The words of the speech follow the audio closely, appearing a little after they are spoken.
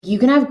You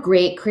can have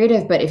great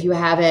creative, but if you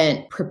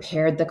haven't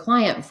prepared the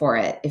client for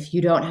it, if you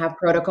don't have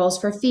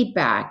protocols for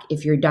feedback,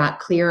 if you're not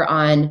clear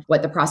on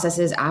what the process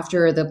is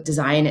after the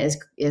design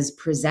is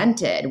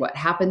presented, what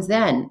happens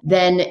then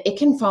it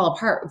can fall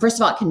apart. First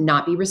of all, it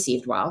cannot be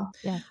received well,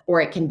 or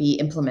it can be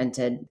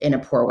implemented in a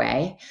poor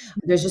way.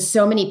 There's just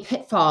so many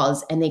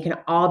pitfalls, and they can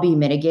all be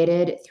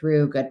mitigated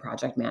through good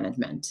project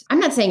management. I'm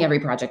not saying every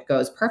project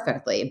goes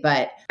perfectly,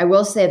 but I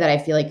will say that I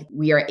feel like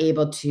we are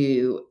able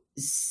to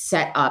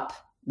set up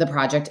the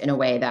project in a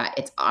way that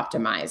it's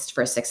optimized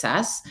for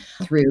success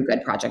through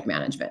good project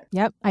management.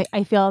 Yep,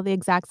 I feel the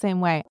exact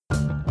same way.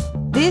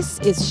 This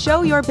is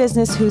Show Your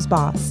Business Who's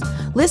Boss.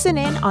 Listen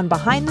in on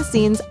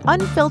behind-the-scenes,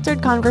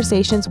 unfiltered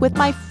conversations with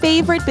my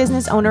favorite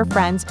business owner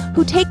friends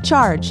who take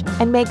charge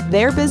and make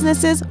their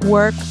businesses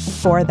work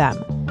for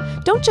them.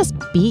 Don't just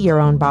be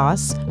your own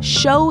boss.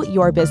 Show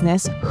your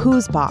business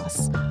who's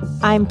boss.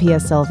 I'm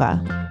Pia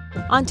Silva.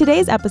 On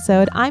today's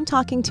episode, I'm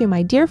talking to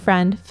my dear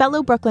friend,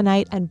 fellow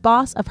Brooklynite, and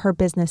boss of her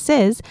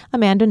businesses,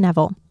 Amanda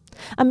Neville.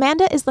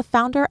 Amanda is the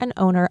founder and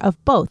owner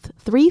of both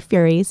Three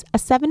Furies, a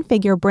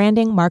 7-figure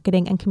branding,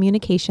 marketing, and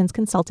communications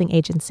consulting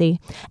agency,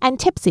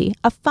 and Tipsy,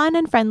 a fun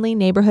and friendly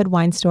neighborhood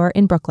wine store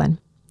in Brooklyn.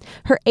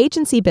 Her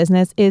agency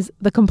business is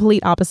the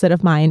complete opposite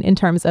of mine in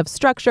terms of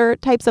structure,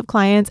 types of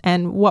clients,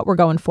 and what we're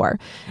going for.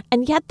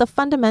 And yet the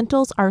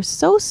fundamentals are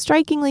so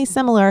strikingly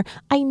similar,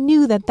 I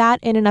knew that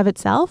in and of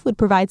itself would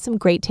provide some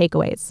great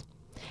takeaways.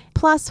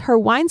 Plus, her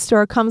wine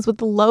store comes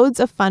with loads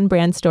of fun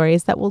brand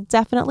stories that will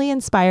definitely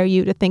inspire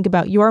you to think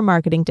about your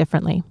marketing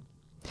differently.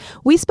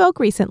 We spoke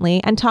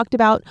recently and talked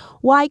about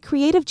why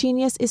creative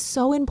genius is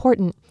so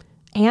important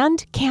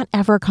and can't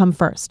ever come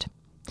first.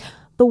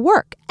 The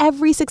work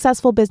every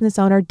successful business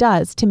owner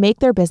does to make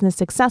their business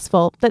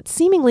successful that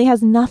seemingly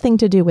has nothing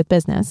to do with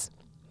business.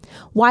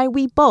 Why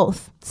we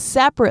both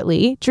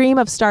separately dream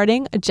of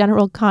starting a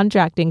general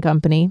contracting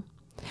company.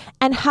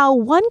 And how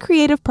one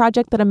creative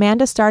project that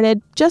Amanda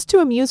started just to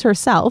amuse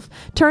herself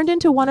turned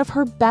into one of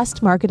her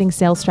best marketing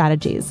sales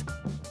strategies.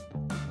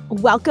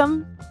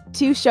 Welcome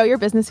to Show Your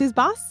Business Who's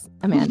Boss,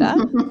 Amanda.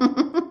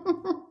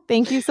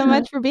 Thank you so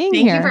much for being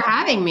here. Thank you for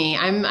having me.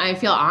 I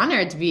feel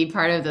honored to be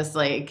part of this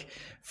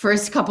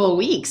first couple of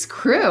weeks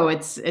crew.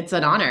 It's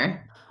an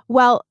honor.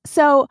 Well,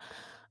 so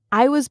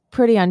I was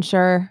pretty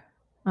unsure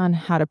on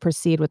how to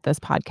proceed with this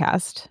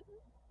podcast,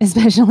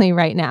 especially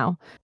right now.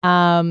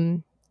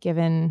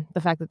 Given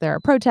the fact that there are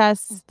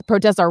protests. The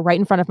protests are right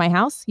in front of my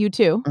house. You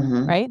too,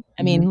 right?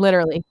 I mean,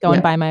 literally going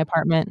by my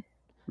apartment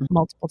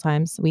multiple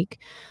times a week.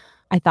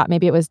 I thought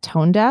maybe it was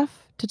tone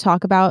deaf to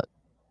talk about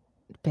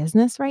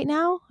business right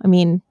now. I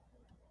mean,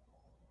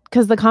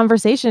 because the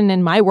conversation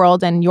in my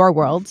world and your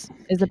world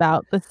is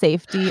about the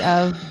safety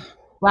of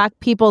Black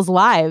people's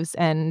lives,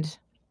 and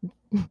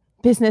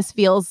business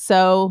feels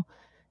so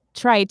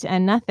trite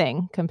and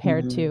nothing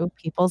compared to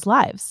people's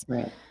lives.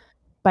 Right.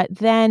 But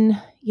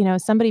then,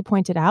 somebody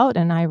pointed out,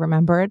 and I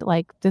remembered,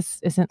 this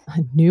isn't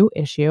a new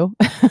issue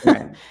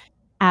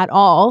at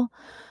all.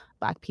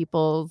 Black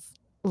people's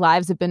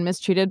lives have been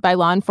mistreated by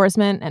law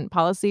enforcement and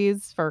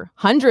policies for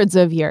hundreds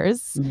of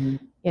years.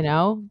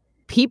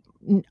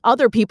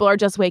 Other people are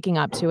just waking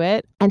up to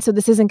it. And so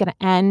this isn't going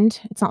to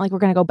end. It's not like we're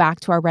going to go back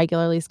to our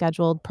regularly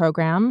scheduled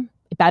program.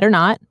 It better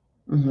not.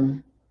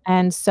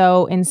 And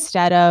so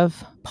instead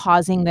of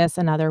pausing this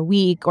another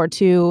week or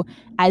two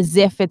as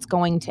if it's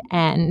going to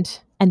end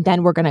and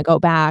then we're going to go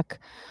back,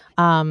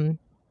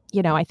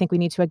 I think we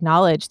need to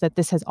acknowledge that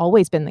this has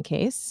always been the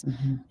case.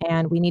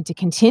 And we need to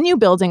continue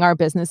building our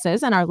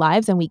businesses and our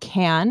lives, and we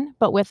can,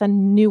 but with a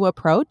new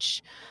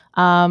approach,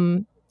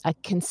 a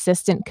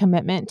consistent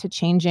commitment to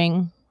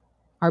changing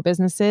our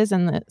businesses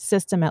and the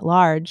system at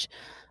large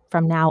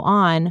from now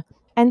on.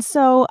 And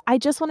so I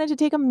just wanted to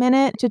take a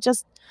minute to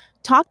just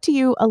talk to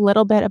you a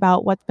little bit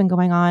about what's been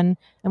going on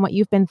and what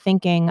you've been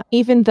thinking,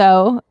 even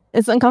though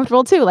it's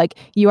uncomfortable too.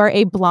 You are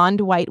a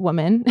blonde white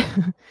woman.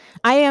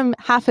 I am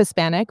half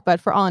Hispanic,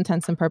 but for all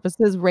intents and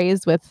purposes,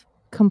 raised with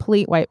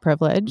complete white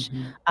privilege.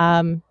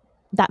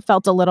 That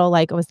felt a little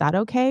like, oh, is that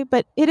okay?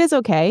 But it is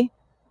okay.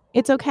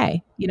 It's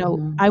okay.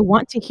 I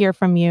want to hear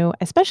from you,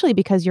 especially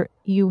because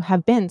you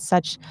have been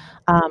such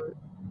an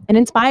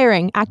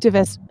inspiring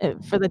activist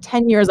for the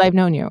 10 years I've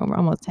known you,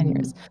 almost 10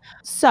 years.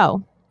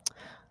 So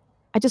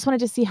I just wanted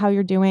to see how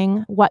you're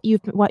doing,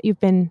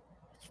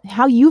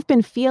 how you've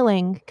been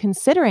feeling,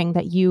 considering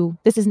that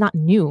this is not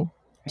new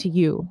to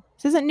you.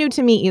 This isn't new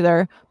to me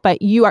either,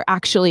 but you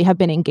have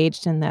been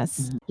engaged in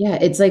this. Yeah,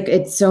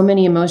 it's so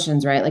many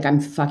emotions, right?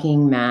 I'm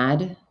fucking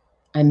mad.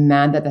 I'm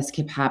mad that this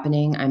kept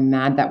happening. I'm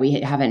mad that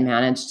we haven't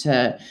managed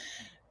to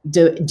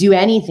do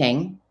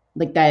anything,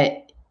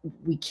 that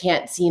we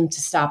can't seem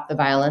to stop the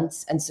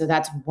violence. And so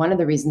that's one of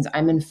the reasons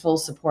I'm in full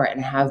support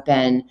and have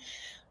been,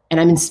 and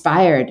I'm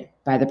inspired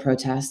by the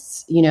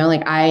protests.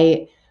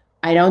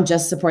 I don't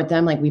just support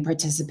them. We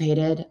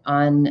participated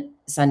on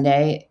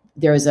Sunday.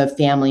 There was a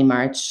family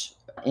march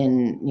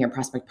near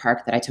Prospect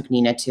Park that I took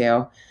Nina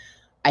to.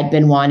 I'd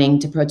been wanting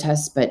to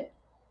protest, but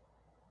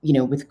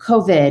with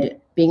COVID,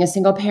 being a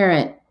single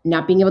parent,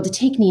 not being able to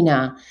take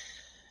Nina,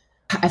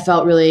 I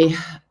felt really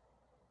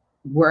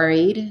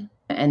worried.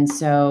 And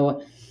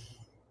so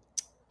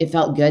it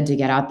felt good to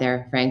get out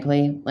there,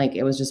 frankly. Like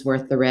it was just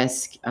worth the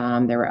risk.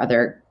 There were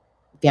other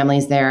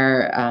families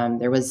there.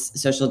 There was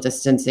social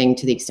distancing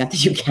to the extent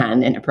that you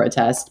can in a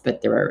protest,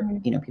 but there were,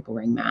 people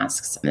wearing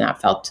masks, and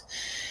that felt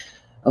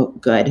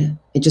good.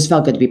 It just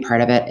felt good to be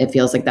part of it. It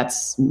feels like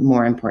that's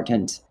more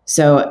important.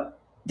 So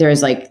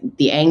there's like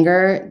the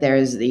anger,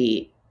 there's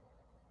the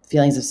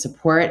feelings of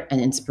support and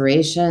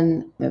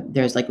inspiration.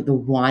 There's like the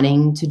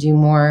wanting to do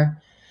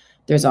more.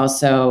 There's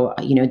also,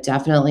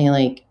 definitely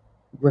like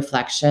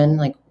reflection,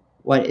 like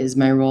what is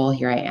my role?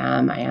 Here I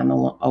am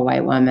a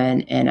white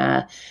woman in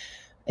a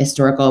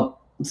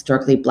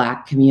historically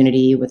Black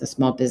community with a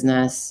small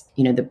business.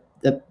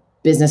 The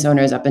business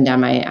owners up and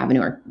down my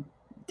avenue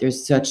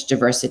there's such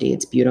diversity.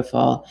 It's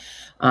beautiful.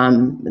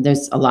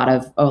 There's a lot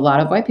of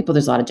white people.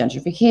 There's a lot of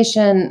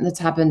gentrification that's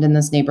happened in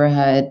this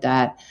neighborhood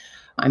that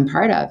I'm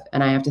part of.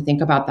 And I have to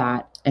think about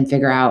that and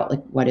figure out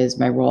like, what is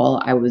my role?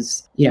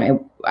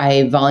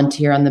 I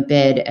volunteer on the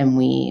bid, and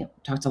we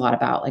talked a lot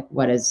about like,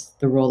 what is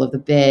the role of the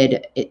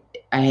bid?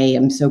 I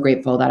am so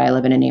grateful that I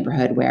live in a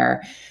neighborhood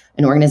where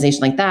an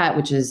organization like that,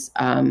 which is,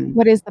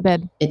 what is the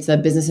bid? It's a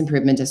business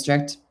improvement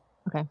district.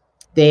 Okay.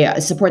 They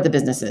support the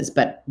businesses,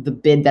 but the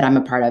bid that I'm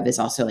a part of is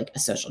also like a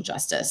social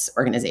justice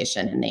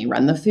organization, and they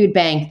run the food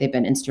bank. They've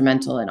been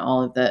instrumental in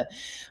all of the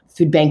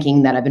food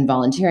banking that I've been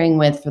volunteering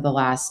with for the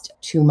last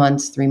 2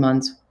 months, 3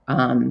 months.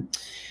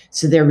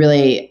 So they're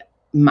really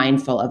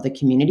mindful of the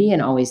community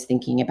and always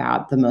thinking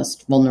about the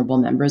most vulnerable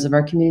members of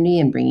our community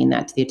and bringing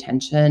that to the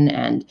attention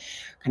and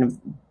kind of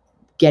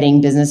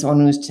getting business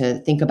owners to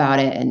think about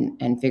it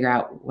and figure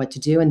out what to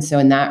do. And so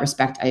in that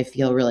respect, I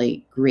feel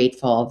really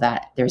grateful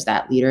that there's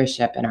that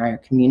leadership in our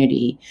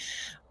community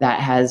that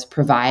has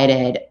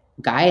provided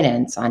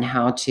guidance on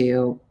how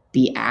to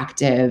be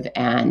active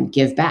and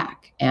give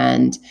back.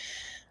 And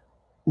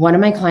one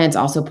of my clients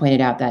also pointed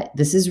out that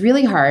this is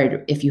really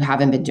hard if you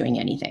haven't been doing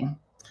anything.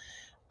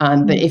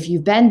 But if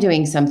you've been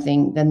doing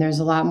something, then there's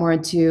a lot more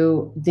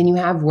then you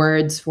have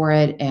words for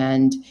it,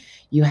 and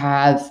you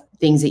have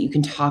things that you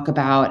can talk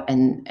about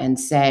and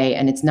say,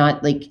 and it's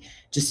not like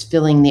just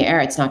filling the air.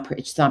 It's not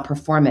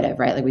performative,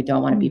 right? Like we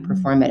don't want to be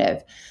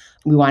performative.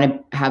 We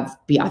want to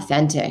be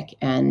authentic.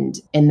 And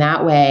in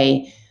that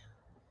way,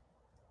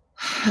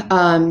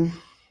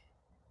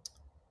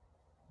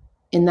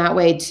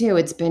 too,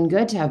 it's been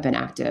good to have been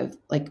active.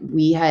 Like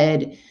we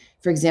had,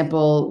 for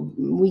example,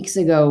 weeks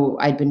ago,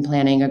 I'd been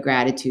planning a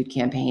gratitude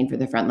campaign for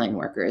the frontline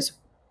workers,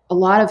 a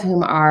lot of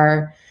whom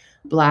are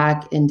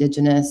Black,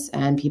 Indigenous,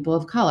 and people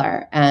of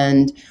color.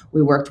 And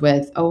we worked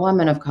with a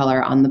woman of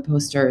color on the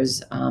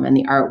posters and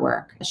the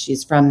artwork.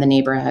 She's from the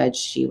neighborhood.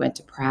 She went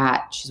to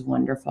Pratt. She's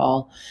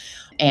wonderful.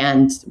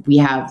 And we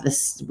have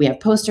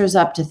posters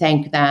up to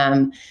thank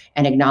them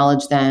and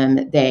acknowledge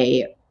them.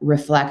 They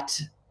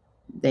represent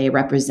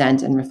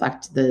and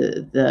reflect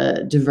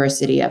the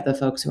diversity of the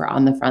folks who are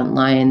on the front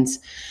lines.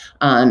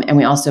 And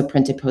we also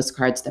printed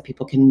postcards that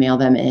people can mail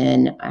them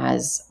in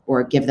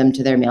or give them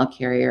to their mail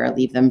carrier or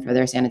leave them for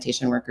their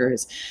sanitation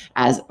workers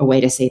as a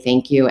way to say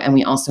thank you. And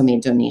we also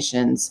made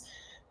donations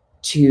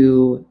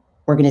to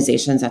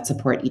organizations that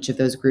support each of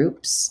those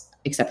groups,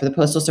 except for the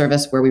Postal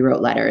Service, where we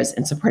wrote letters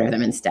in support of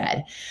them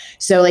instead.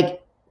 So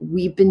like,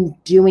 we've been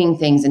doing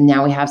things, and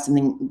now we have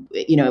something,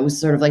 it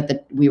was sort of like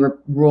we were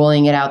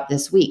rolling it out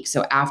this week.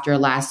 So after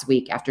last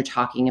week, after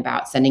talking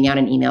about sending out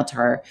an email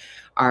to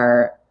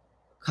our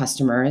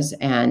customers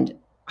and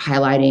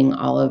highlighting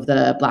all of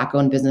the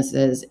Black-owned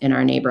businesses in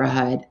our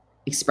neighborhood,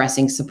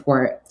 expressing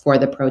support for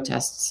the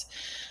protests,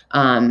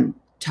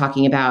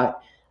 talking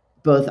about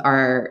both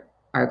our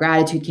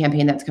gratitude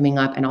campaign that's coming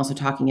up, and also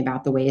talking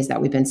about the ways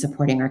that we've been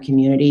supporting our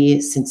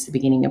community since the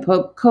beginning of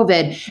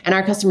COVID. And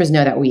our customers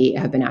know that we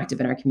have been active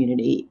in our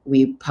community.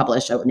 We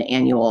publish an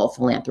annual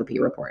philanthropy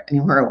report. I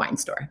mean, we're a wine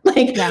store.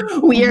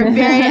 We are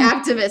very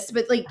activist,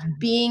 but like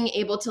being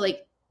able to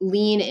like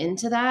lean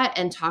into that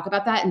and talk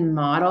about that and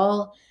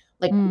model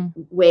like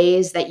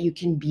ways that you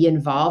can be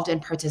involved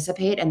and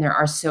participate. And there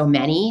are so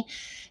many.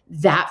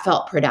 That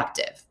felt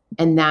productive.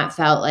 And that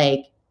felt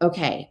like,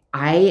 okay,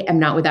 I am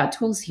not without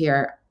tools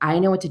here. I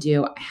know what to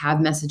do. I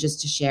have messages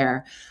to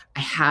share.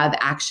 I have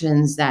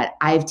actions that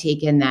I've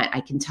taken that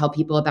I can tell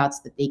people about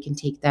so that they can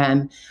take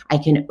them. I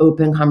can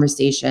open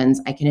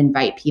conversations. I can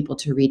invite people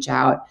to reach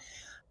out,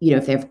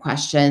 if they have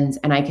questions.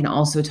 And I can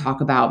also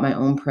talk about my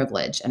own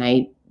privilege.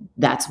 And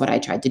that's what I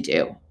tried to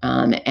do.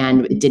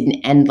 And it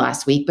didn't end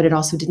last week, but it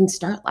also didn't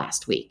start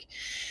last week.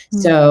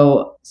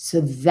 So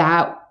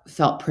that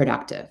felt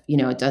productive.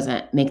 It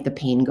doesn't make the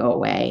pain go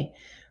away,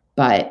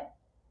 but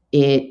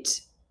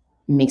it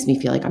makes me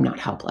feel like I'm not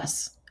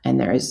helpless, and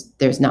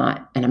there's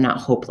not, and I'm not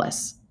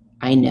hopeless.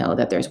 I know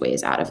that there's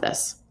ways out of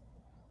this.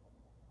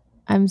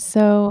 I'm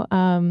so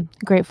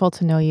grateful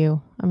to know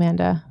you,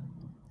 Amanda.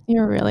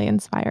 You're really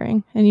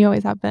inspiring, and you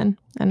always have been.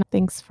 And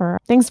thanks for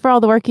all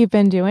the work you've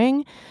been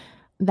doing.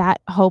 That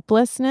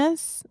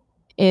hopelessness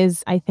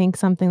is, I think,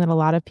 something that a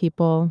lot of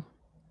people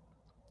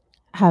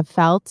have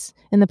felt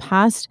in the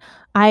past.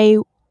 I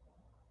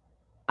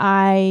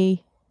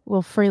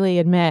will freely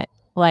admit,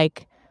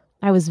 like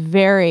I was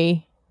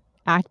very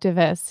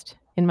activist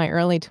in my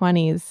early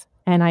 20s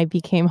and I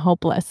became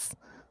hopeless.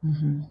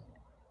 Mm-hmm.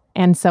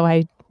 And so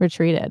I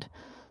retreated.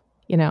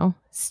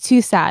 It's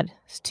too sad.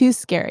 It's too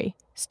scary.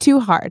 It's too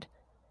hard.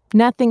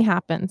 Nothing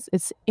happens.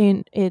 It's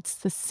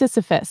the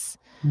Sisyphus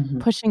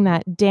pushing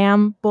that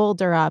damn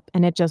boulder up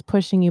and it just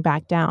pushing you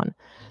back down.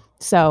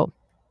 So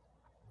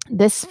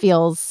this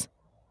feels,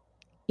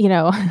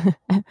 and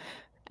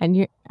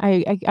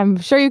I'm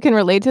sure you can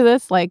relate to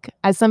this, like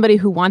as somebody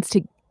who wants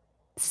to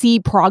see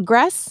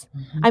progress.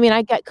 I mean,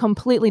 I get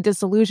completely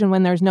disillusioned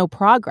when there's no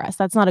progress.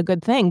 That's not a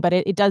good thing, but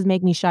it does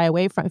make me shy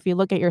away from, if you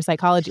look at your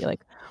psychology,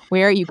 like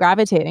where are you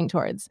gravitating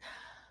towards?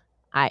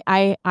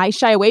 I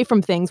shy away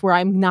from things where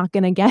I'm not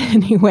going to get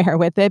anywhere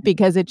with it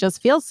because it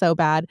just feels so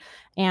bad.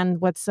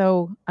 And what's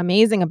so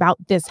amazing about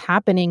this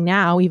happening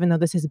now, even though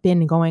this has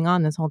been going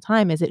on this whole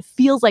time, is it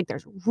feels like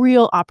there's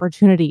real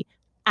opportunity,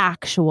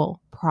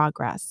 actual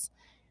progress,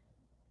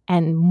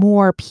 and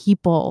more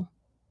people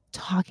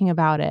talking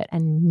about it.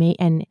 And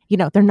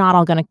they're not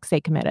all going to stay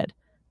committed.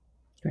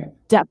 Right.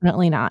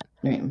 Definitely not.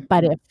 Right.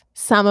 But if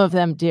some of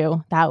them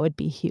do, that would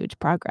be huge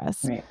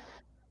progress. Right.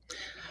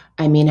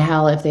 I mean,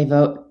 hell, if they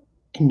vote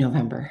in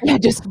November. Yeah,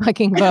 just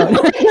fucking vote.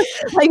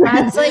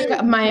 That's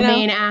like my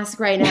main ask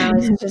right now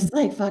is just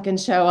like fucking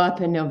show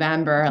up in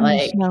November.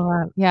 Like,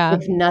 yeah.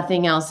 If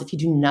nothing else, if you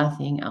do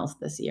nothing else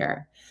this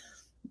year,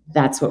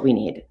 that's what we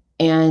need.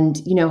 And,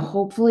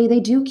 hopefully they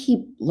do keep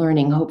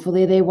learning.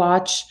 Hopefully they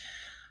watch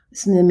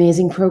some of the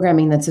amazing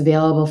programming that's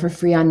available for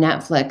free on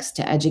Netflix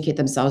to educate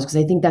themselves. Because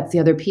I think that's the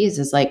other piece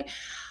is like,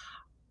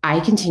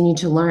 I continue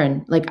to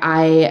learn. Like,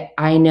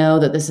 I know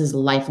that this is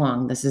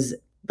lifelong. This is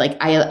like,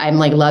 I'm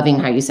like loving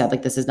how you said,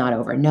 like, this is not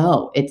over.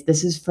 No,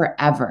 this is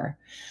forever.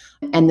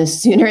 And the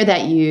sooner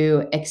that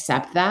you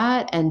accept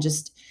that and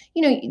just,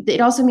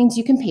 it also means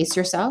you can pace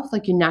yourself.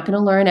 Like, you're not going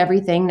to learn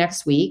everything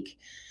next week.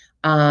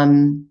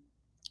 Going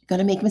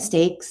to make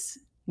mistakes.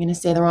 You're going to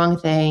say the wrong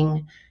thing.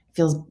 It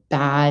feels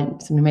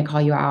bad. Somebody might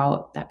call you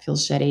out. That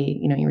feels shitty.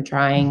 You were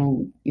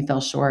trying, you fell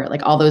short,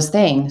 like all those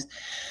things.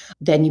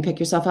 Then you pick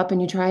yourself up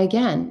and you try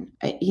again.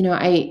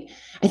 I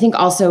think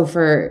also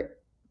for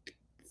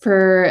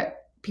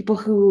people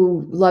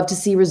who love to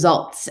see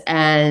results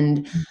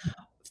and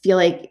feel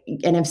like,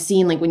 and have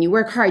seen, like, when you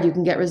work hard, you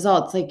can get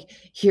results. Like,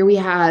 here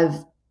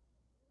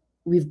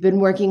we've been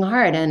working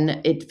hard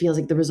and it feels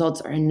like the results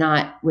are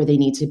not where they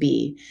need to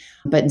be.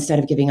 But instead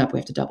of giving up, we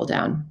have to double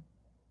down.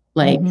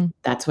 Like,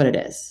 that's what it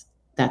is.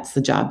 That's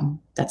the job.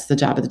 That's the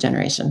job of the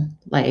generation.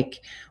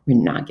 Like,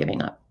 we're not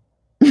giving up.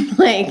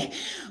 Like,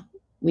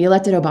 we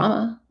elected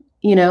Obama,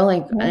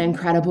 an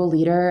incredible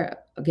leader.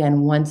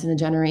 Again, once in a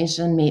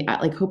generation,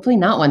 like hopefully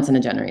not once in a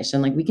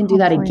generation. Like, we can do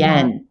that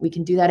again. We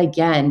can do that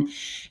again.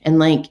 And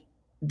like,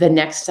 the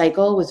next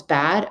cycle was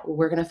bad.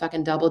 We're going to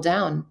fucking double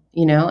down,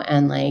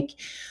 and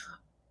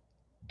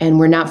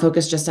we're not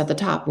focused just at the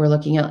top. We're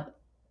looking at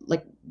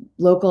like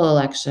local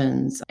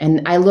elections.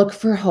 And I look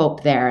for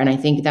hope there. And I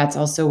think that's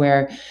also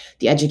where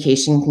the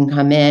education can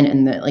come in,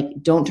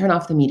 and don't turn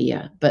off the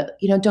media, but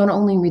don't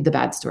only read the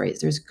bad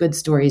stories. There's good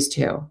stories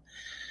too.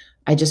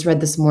 I just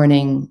read this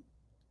morning,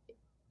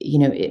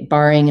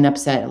 barring an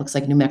upset, it looks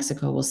like New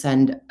Mexico will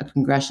send a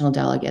congressional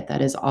delegate that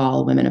is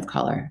all women of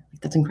color.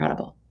 That's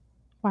incredible.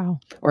 Wow.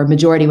 Or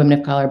majority women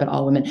of color, but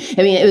all women.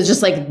 I mean, it was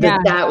just like,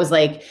 that was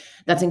like,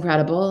 that's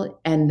incredible.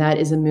 And that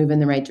is a move in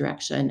the right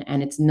direction.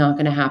 And it's not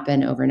going to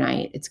happen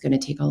overnight. It's going to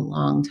take a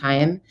long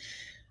time.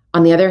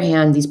 On the other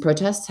hand, these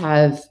protests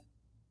have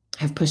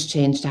pushed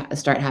change to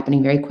start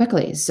happening very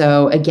quickly.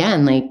 So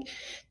again, like,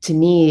 to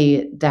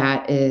me,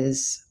 that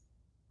is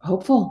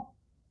hopeful.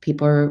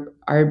 People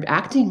are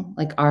acting.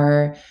 Like,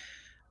 our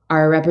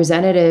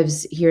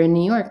representatives here in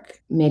New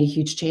York made a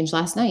huge change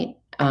last night,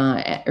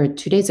 or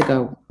 2 days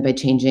ago, by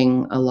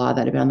changing a law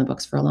that had been on the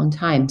books for a long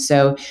time.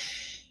 So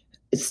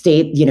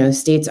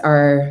states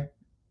are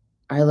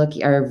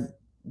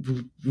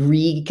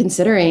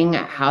reconsidering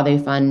how they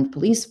fund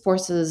police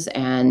forces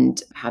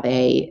and how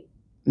they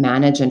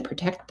manage and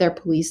protect their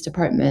police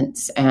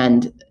departments.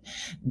 And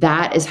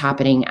that is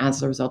happening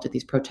as a result of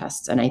these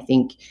protests. And I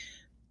think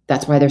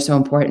that's why they're so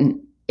important.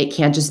 It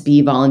can't just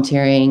be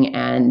volunteering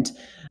and,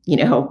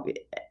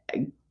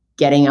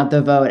 getting out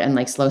the vote and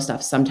like slow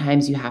stuff.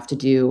 Sometimes you have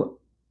to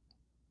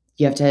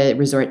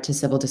resort to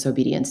civil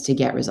disobedience to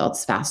get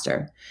results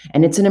faster.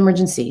 And it's an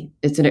emergency.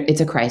 It's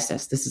a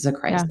crisis. This is a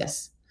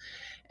crisis.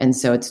 Yeah. And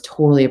so it's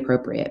totally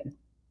appropriate.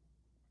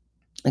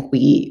 Like,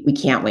 we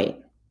can't wait.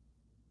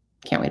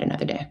 Can't wait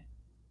another day.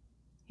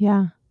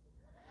 Yeah.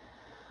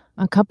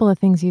 A couple of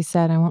things you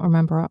said, I won't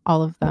remember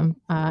all of them.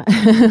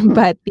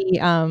 But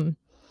the,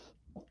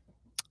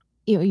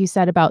 you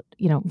said about,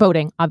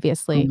 voting,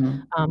 obviously,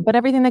 but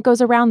everything that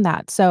goes around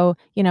that. So,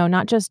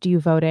 not just you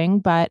voting,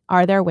 but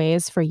are there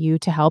ways for you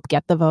to help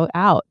get the vote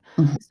out?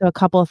 So a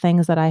couple of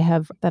things that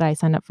I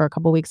signed up for a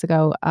couple of weeks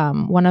ago.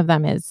 One of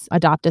them is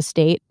Adopt a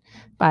State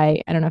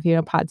by, I don't know if you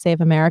know Pod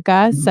Save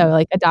America. So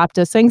like, adopt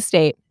a swing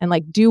state and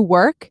like do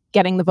work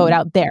getting the vote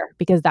out there,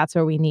 because that's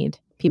where we need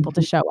people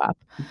to show up.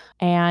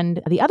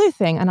 And the other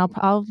thing, and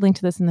I'll link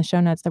to this in the show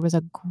notes, there was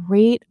a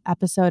great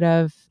episode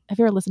of, have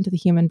you ever listened to The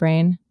Human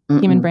Brain?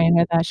 Human Brain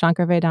with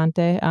Shankar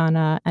Vedante on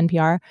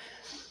NPR.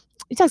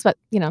 He talks about,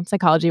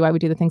 psychology, why we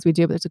do the things we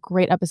do. But there's a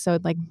great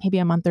episode, like maybe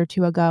a month or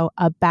two ago,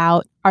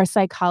 about our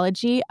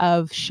psychology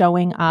of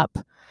showing up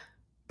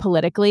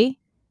politically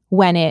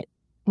when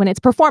it's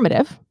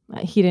performative.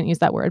 He didn't use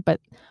that word, but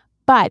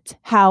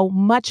how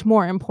much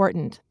more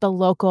important the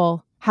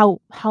local, how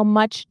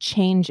much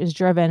change is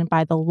driven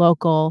by the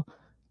local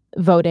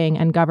voting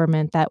and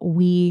government that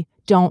we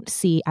don't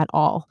see at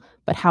all,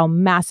 but how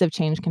massive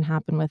change can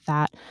happen with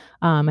that.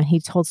 And he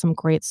told some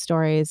great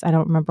stories. I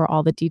don't remember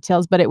all the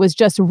details, but it was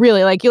just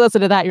really like, you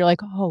listen to that, you're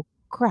like, oh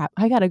crap,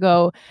 I got to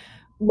go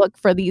look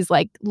for these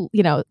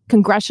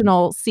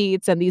congressional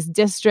seats and these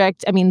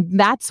districts. I mean,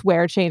 that's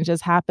where change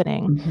is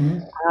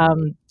happening.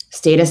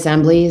 State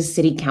assemblies,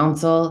 city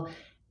council,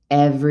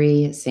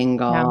 every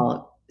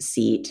single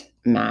seat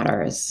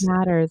matters.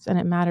 And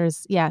it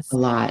matters, yes. A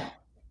lot.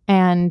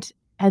 And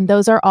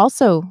those are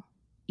also,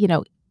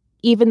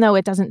 even though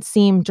it doesn't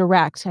seem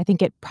direct, I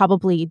think it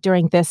probably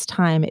during this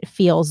time, it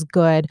feels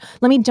good.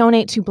 Let me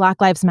donate to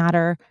Black Lives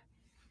Matter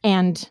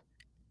and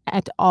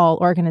at all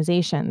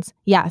organizations.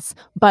 Yes.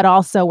 But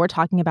also we're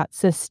talking about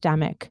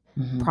systemic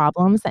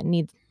problems that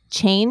need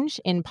change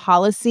in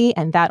policy,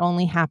 and that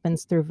only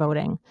happens through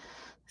voting.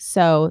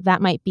 So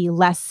that might be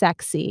less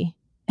sexy,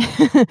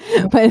 but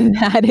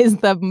that is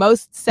the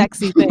most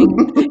sexy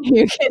thing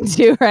you can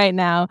do right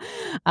now,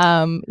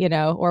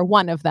 or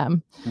one of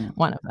them.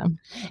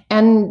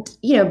 And,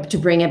 to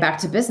bring it back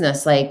to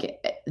business,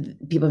 like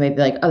people may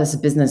be like, oh, this is a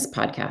business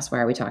podcast. Why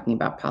are we talking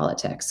about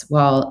politics?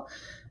 Well,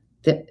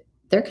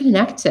 they're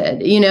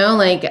connected,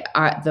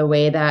 the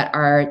way that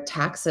our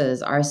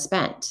taxes are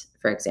spent,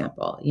 for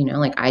example,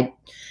 I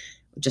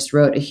just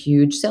wrote a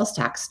huge sales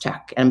tax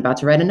check and I'm about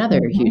to write another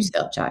huge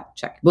sales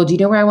check. Well, do you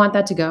know where I want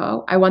that to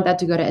go? I want that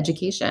to go to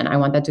education. I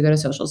want that to go to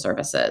social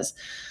services.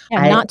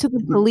 Not to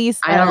the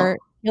police that are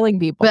killing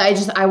people.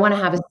 But I want to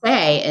have a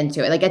say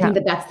into it. Like, I think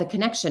that's the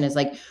connection is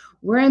like,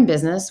 we're in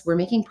business, we're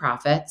making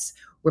profits,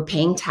 we're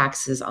paying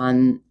taxes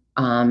on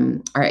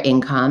our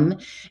income.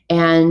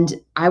 And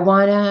I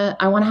want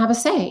to have a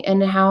say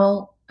in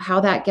how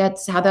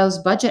those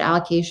budget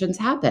allocations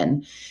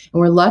happen. And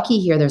we're lucky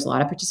here. There's a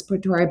lot of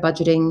participatory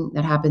budgeting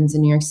that happens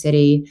in New York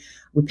City.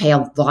 We pay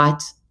a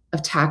lot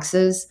of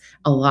taxes,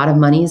 a lot of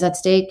money is at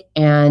stake.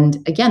 And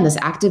again, this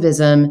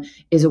activism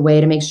is a way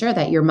to make sure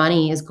that your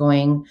money is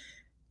going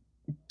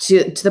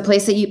to the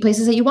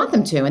places that you want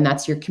them to. And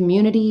that's your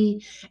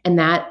community. And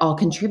that all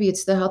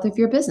contributes to the health of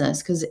your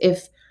business. Because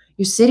if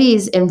your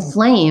city's in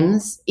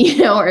flames,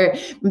 or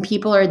when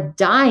people are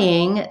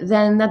dying,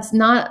 then that's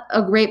not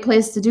a great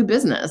place to do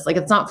business. Like,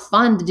 it's not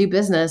fun to do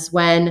business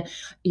when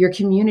your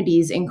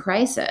community's in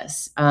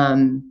crisis.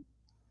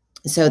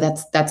 So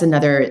that's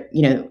another,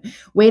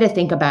 way to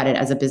think about it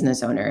as a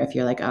business owner. If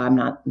you're like, oh, I'm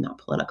not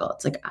political.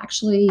 It's like,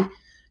 actually,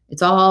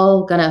 it's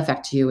all going to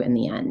affect you in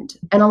the end.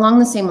 And along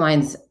the same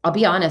lines, I'll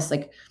be honest,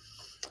 like,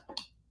 I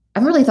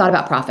haven't really thought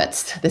about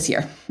profits this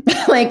year.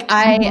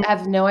 I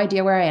have no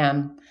idea where I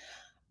am.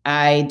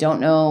 I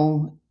don't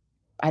know.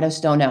 I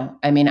just don't know.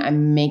 I mean,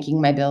 I'm making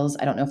my bills.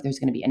 I don't know if there's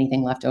going to be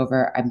anything left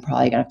over. I'm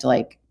probably going to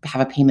have to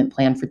have a payment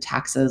plan for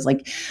taxes.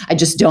 I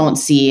just don't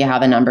see how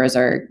the numbers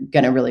are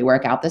going to really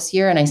work out this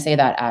year. And I say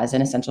that as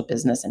an essential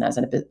business and as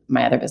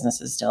my other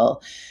business is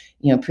still,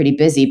 pretty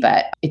busy,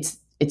 but it's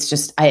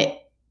just,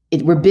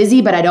 we're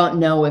busy, but I don't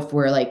know if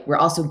we're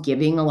also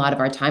giving a lot of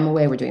our time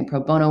away. We're doing pro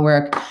bono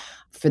work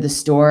for the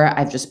store.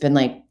 I've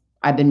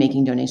been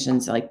making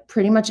donations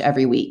pretty much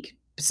every week.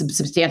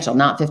 Substantial,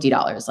 not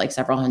 $50, like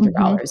several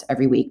 $100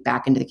 every week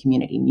back into the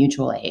community,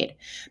 mutual aid,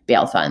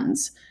 bail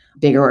funds,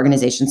 bigger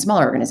organizations,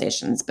 smaller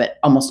organizations, but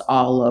almost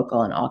all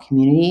local and all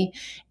community.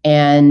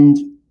 And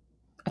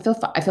I feel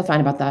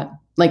fine about that.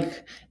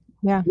 That's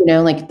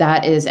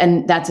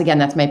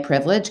my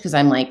privilege because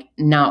I'm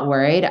not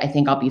worried. I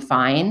think I'll be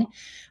fine.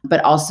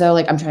 But also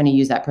I'm trying to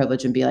use that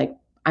privilege and be like,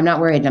 I'm not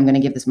worried and I'm going to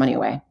give this money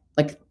away.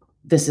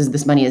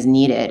 This money is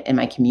needed in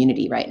my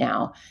community right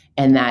now.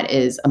 And that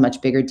is a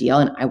much bigger deal.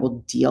 And I will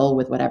deal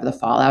with whatever the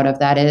fallout of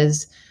that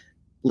is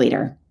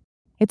later.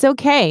 It's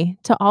okay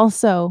to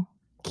also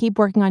keep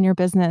working on your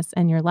business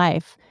and your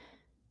life,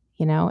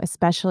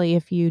 especially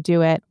if you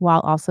do it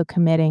while also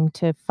committing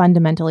to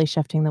fundamentally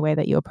shifting the way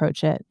that you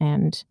approach it.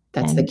 And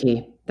that's the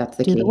key. That's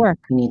the key. The work.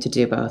 You need to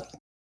do both.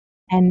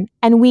 And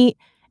we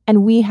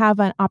have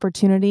an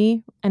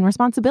opportunity and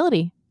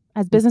responsibility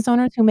as business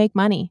owners who make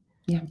money.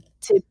 Yeah.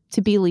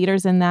 To be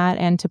leaders in that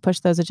and to push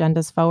those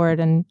agendas forward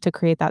and to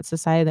create that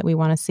society that we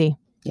want to see.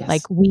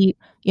 Yes.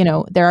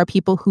 There are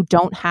people who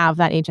don't have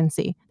that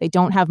agency. They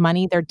don't have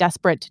money. They're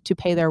desperate to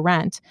pay their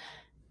rent.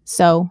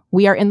 So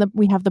we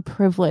have the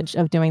privilege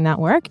of doing that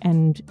work.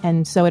 And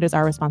so it is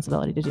our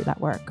responsibility to do that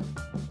work.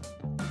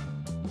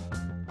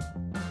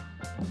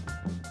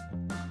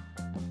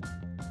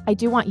 I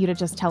do want you to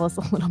just tell us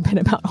a little bit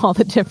about all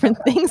the different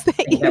things that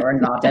we're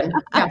involved in.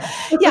 Yeah.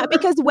 Yeah,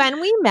 because when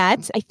we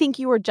met, I think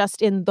you were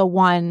just in the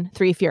one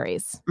Three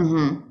Furies.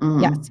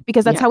 Yes,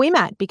 because that's how we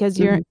met, because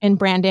you're in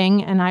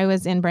branding and I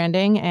was in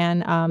branding,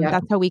 and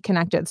that's how we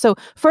connected. So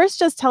first,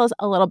 just tell us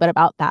a little bit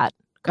about that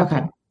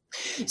company. Okay.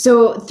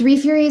 So Three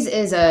Furies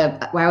is I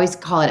always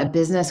call it a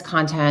business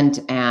content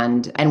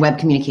and web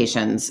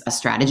communications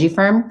strategy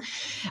firm.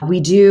 We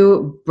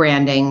do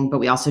branding, but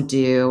we also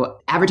do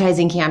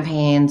advertising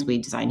campaigns. We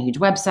design huge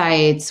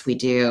websites. We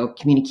do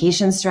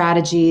communication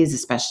strategies,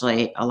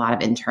 especially a lot of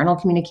internal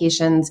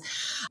communications.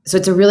 So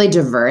it's a really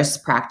diverse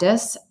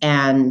practice,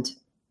 and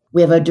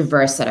we have a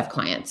diverse set of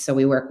clients. So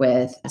we work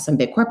with some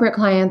big corporate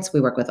clients.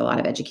 We work with a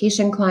lot of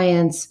education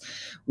clients.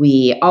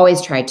 We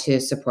always try to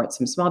support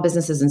some small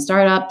businesses and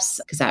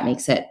startups because that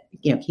makes it,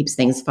 keeps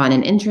things fun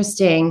and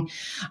interesting.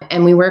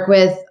 And we work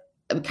with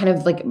kind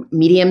of like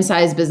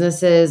medium-sized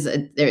businesses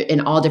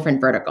in all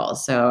different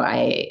verticals. So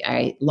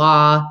I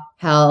law,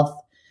 health,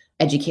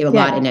 educate a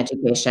lot in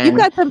education. You've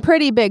got some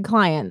pretty big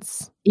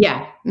clients.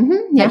 Yeah.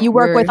 That you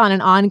work with on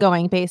an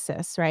ongoing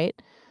basis, right?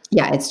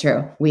 Yeah, it's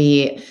true.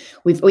 We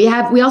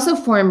also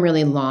form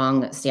really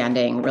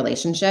long-standing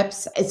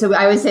relationships. So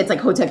I always say it's like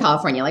Hotel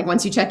California. Like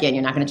once you check in,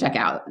 you're not going to check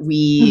out.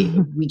 We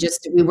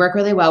work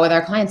really well with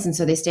our clients, and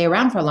so they stay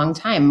around for a long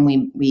time.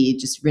 We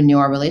just renew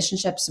our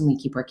relationships, and we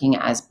keep working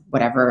as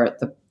whatever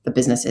the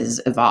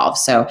businesses evolve.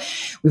 So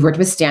we've worked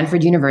with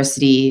Stanford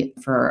University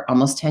for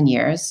almost 10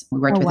 years. We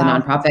worked with a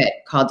nonprofit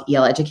called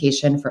EL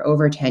Education for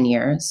over 10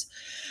 years.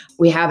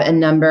 We have a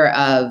number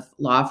of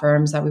law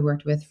firms that we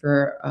worked with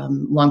for a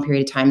long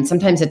period of time.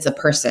 Sometimes it's a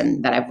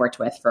person that I've worked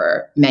with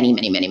for many,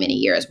 many, many, many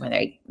years when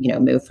they,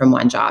 move from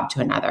one job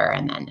to another.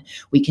 And then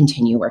we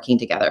continue working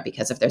together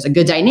because if there's a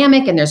good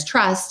dynamic and there's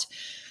trust,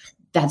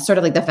 that's sort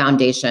of like the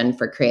foundation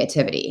for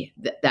creativity.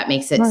 That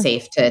makes it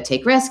safe to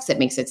take risks. It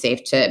makes it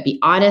safe to be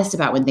honest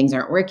about when things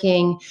aren't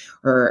working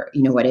or,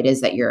 what it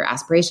is that your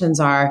aspirations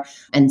are.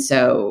 And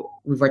so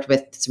we've worked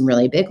with some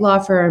really big law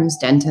firms.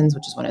 Dentons,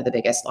 which is one of the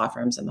biggest law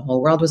firms in the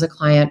whole world, was a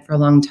client for a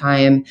long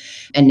time.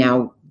 And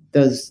now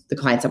the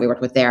clients that we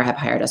worked with there have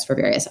hired us for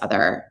various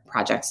other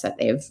projects that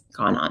they've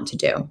gone on to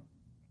do.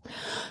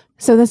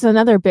 So this is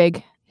another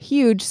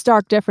huge,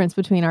 stark difference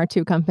between our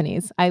two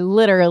companies. I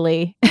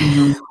literally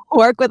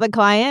work with a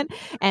client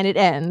and it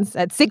ends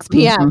at 6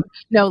 p.m.,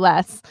 no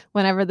less,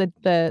 whenever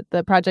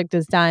the project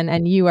is done.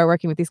 And you are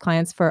working with these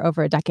clients for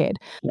over a decade.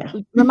 Yeah.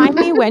 Remind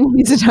me when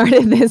you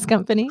started this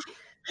company.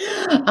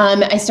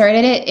 I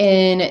started it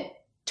in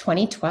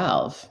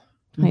 2012.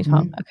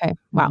 2012. Okay.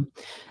 Wow.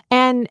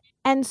 And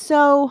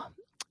so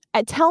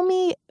tell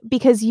me,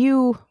 because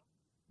you,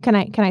 can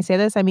I say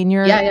this? I mean,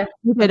 you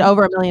did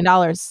over $1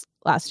 million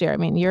last year. I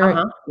mean,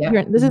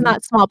 this is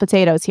not small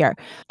potatoes here.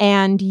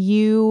 And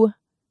you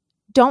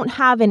don't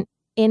have an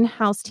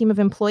in-house team of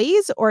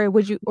employees, or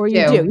you do?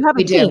 You have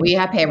a team. We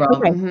have payroll.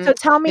 Okay. So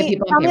tell me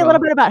a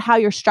little bit about how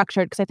you're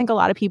structured, because I think a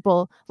lot of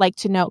people like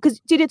to know, because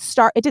it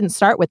didn't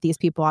start with these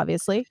people,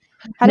 obviously.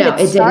 How did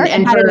it start?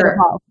 And how did it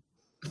evolve?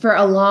 For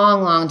a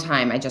long, long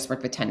time, I just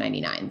worked with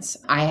 1099s.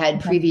 I had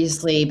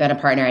previously been a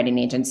partner at an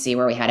agency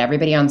where we had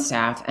everybody on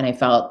staff, and I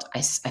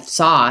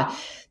saw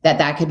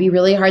that could be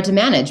really hard to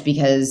manage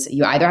because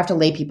you either have to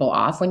lay people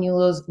off when you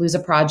lose a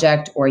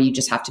project, or you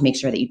just have to make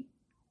sure that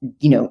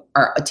you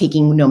are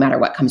taking no matter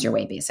what comes your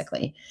way,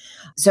 basically.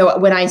 So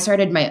when I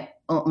started my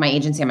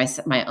agency on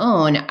my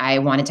own, I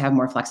wanted to have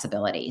more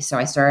flexibility. So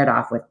I started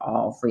off with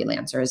all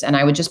freelancers, and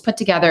I would just put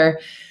together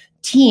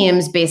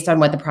teams based on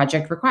what the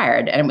project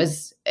required. And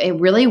it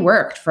really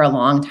worked for a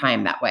long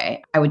time that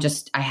way.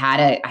 I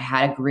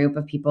had a group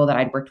of people that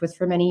I'd worked with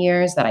for many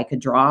years that I could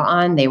draw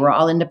on. They were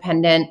all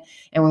independent,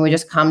 and we would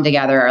just come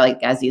together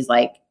as these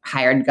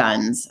hired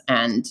guns.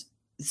 And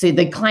so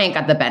the client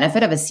got the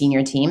benefit of a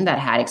senior team that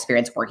had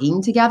experience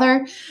working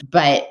together,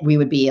 but we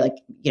would be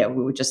we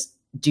would just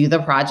do the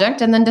project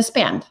and then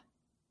disband.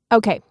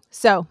 Okay.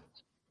 So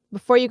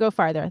before you go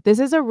farther, this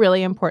is a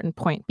really important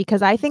point,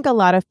 because I think a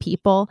lot of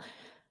people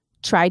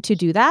try to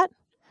do that.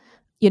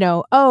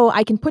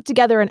 I can put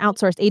together an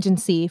outsourced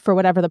agency for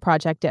whatever the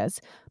project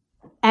is.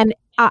 And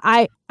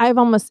it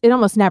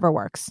almost never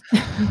works.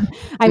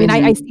 I mean,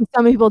 I see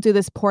some people do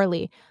this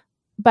poorly,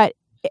 but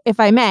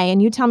if I may,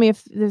 and you tell me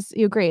if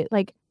you agree,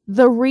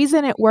 the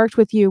reason it worked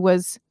with you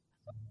was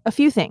a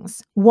few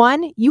things.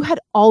 One, you had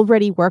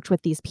already worked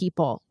with these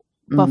people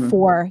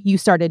before you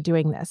started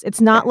doing this.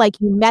 It's not like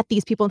you met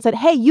these people and said,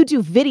 hey, you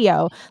do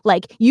video,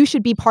 you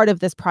should be part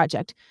of this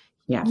project.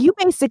 Yeah. You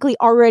basically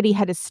already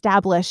had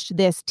established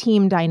this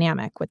team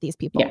dynamic with these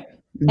people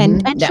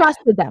and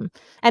trusted them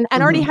and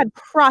already had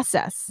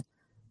process.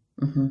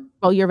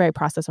 Well, you're very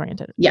process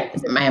oriented. Yeah,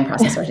 I am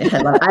process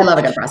oriented. I love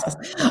a good process.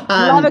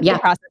 Love a good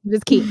process, which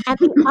is key. And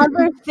the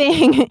other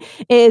thing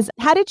is,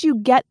 how did you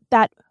get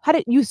that? How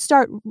did you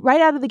start right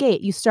out of the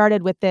gate? You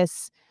started with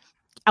this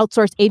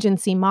outsourced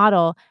agency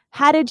model.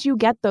 How did you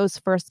get those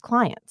first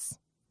clients?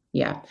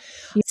 Yeah.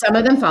 Some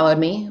of them followed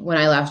me when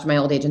I left my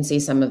old agency.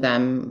 Some of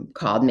them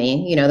called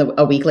me,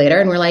 a week later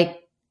and were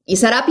like, you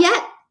set up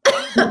yet?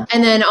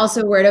 And then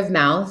also word of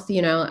mouth,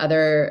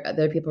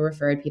 other people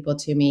referred people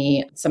to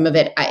me. Some of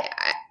it,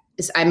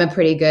 I'm a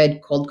pretty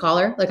good cold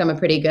caller. Like I'm a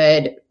pretty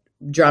good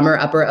drummer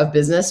upper of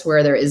business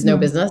where there is no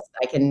business.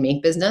 I can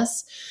make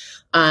business.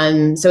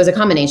 So it's a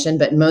combination,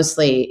 but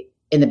mostly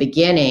in the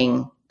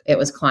beginning, it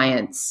was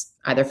clients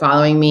either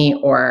following me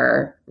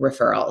or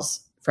referrals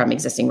from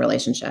existing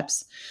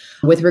relationships.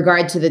 With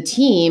regard to the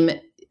team,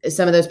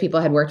 some of those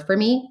people had worked for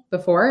me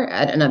before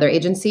at another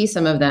agency.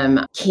 Some of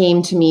them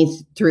came to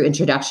me through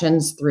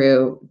introductions,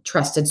 through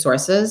trusted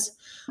sources.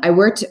 I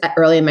worked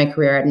early in my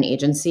career at an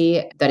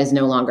agency that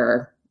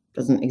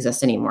doesn't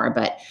exist anymore,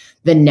 but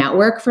the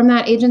network from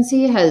that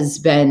agency has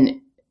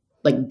been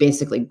like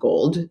basically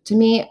gold to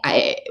me.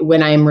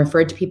 When I'm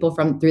referred to people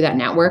through that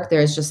network,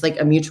 there's just like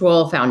a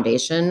mutual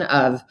foundation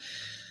of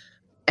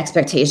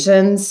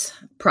expectations,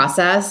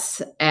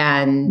 process,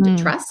 and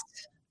trust.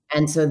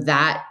 And so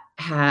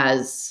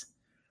that's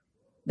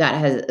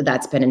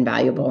been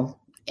invaluable.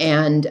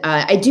 And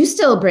I do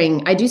still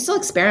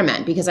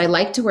experiment because I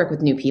like to work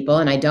with new people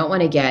and I don't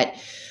want to get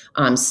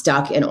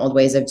stuck in old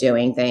ways of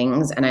doing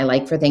things. And I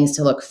like for things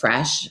to look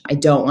fresh. I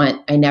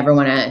never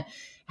want to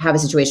have a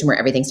situation where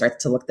everything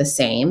starts to look the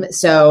same.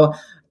 So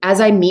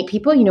as I meet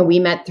people, we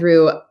met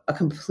through a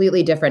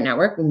completely different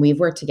network when we've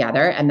worked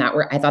together, and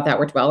I thought that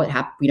worked well.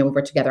 We've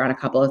worked together on a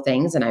couple of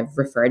things, and I've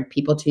referred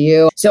people to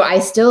you. So I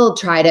still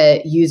try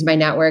to use my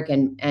network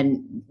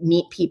and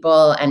meet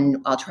people, and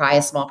I'll try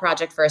a small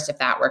project first. If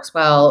that works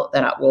well,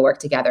 then we'll work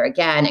together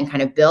again and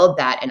kind of build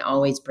that and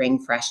always bring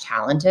fresh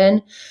talent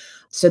in.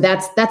 So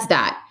that's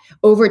that.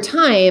 Over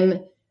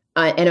time,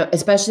 and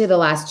especially the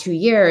last 2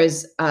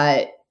 years,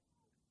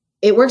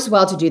 it works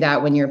well to do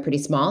that when you're pretty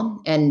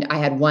small. And I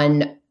had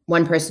one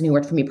person who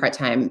worked for me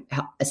part-time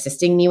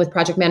assisting me with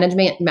project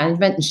management,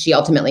 and she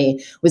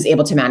ultimately was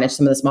able to manage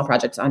some of the small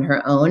projects on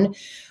her own.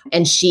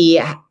 And she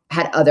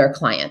had other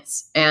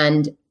clients.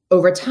 And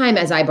over time,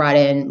 as I brought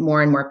in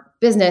more and more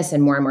business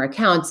and more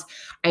accounts,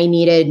 I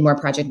needed more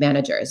project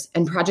managers.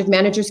 And project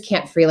managers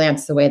can't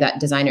freelance the way that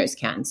designers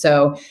can.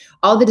 So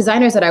all the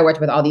designers that I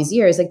worked with all these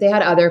years, like they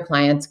had other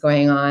clients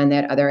going on, they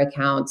had other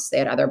accounts, they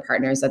had other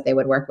partners that they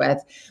would work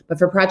with. But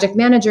for project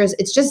managers,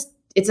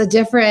 it's a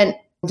different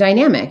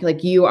dynamic.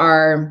 Like you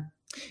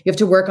have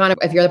to work on it.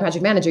 If you're the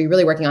project manager, you're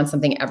really working on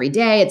something every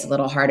day. It's a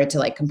little harder to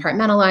like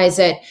compartmentalize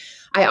it.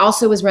 I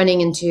also was running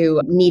into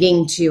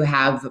needing to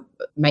have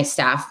my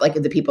staff, like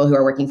the people who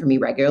are working for me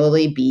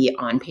regularly, be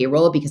on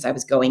payroll because I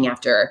was going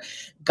after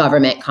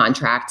government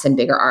contracts and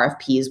bigger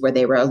RFPs where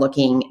they were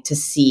looking to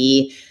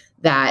see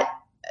that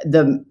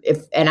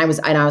I was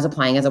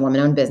applying as a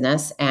woman-owned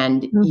business,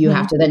 and you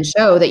have to then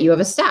show that you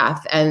have a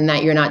staff and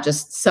that you're not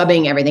just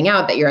subbing everything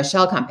out, that you're a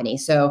shell company.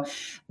 So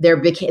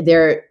there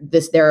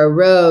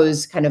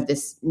arose kind of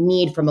this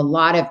need from a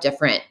lot of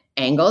different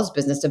angles: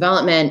 business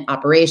development,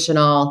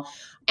 operational,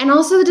 and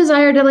also the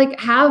desire to like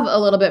have a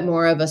little bit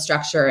more of a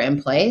structure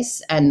in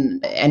place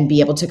and be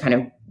able to kind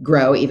of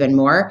grow even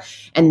more.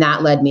 And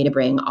that led me to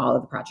bring all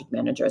of the project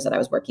managers that I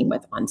was working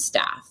with on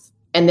staff.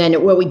 And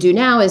then what we do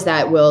now is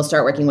that we'll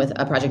start working with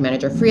a project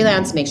manager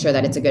freelance, make sure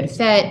that it's a good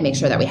fit, make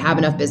sure that we have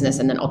enough business,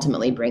 and then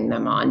ultimately bring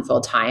them on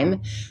full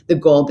time. The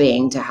goal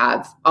being to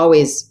have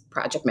always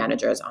project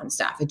managers on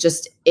staff.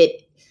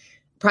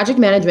 Project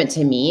management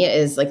to me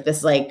is like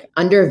this like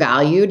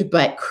undervalued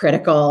but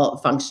critical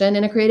function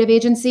in a creative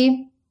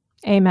agency.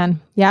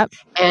 Amen. Yep.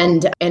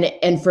 And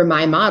for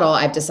my model,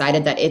 I've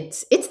decided that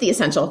it's the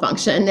essential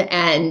function.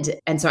 And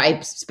so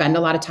I spend a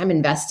lot of time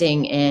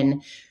investing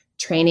in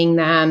training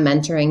them,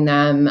 mentoring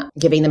them,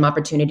 giving them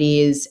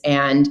opportunities.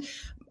 And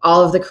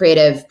all of the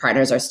creative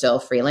partners are still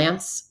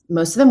freelance.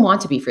 Most of them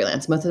want to be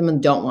freelance. Most of them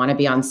don't want to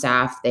be on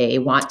staff. They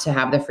want to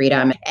have the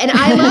freedom. And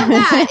I love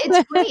that.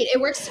 It's great. It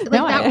works.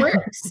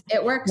 Works.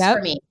 It works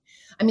for me.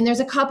 I mean, there's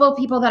a couple of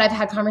people that I've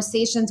had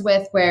conversations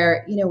with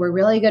where, we're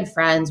really good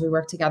friends. We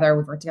work together.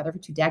 We've worked together for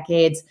 2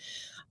 decades,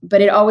 but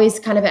it always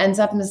kind of ends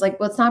up and is like,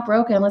 well, it's not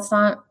broken. Let's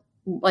not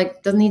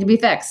doesn't need to be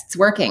fixed. It's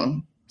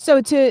working.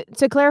 So to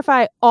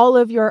clarify, all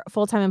of your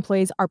full-time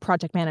employees are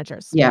project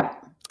managers. Yeah.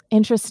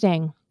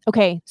 Interesting.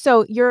 Okay.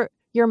 So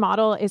your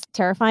model is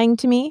terrifying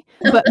to me,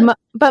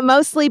 but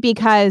mostly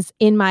because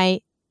in my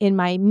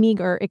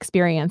meager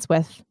experience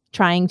with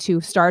trying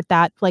to start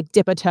that, like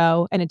dip a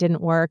toe and it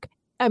didn't work.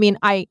 I mean,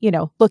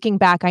 looking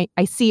back,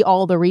 I see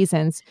all the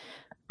reasons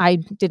I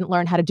didn't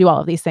learn how to do all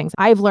of these things.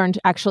 I've learned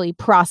actually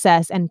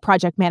process and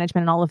project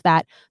management and all of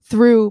that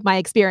through my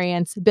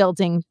experience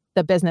building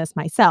the business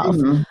myself.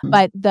 Mm-hmm.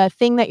 But the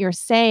thing that you're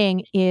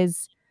saying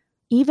is,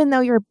 even though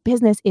your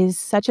business is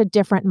such a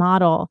different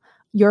model,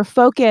 your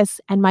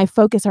focus and my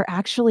focus are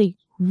actually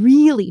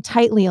really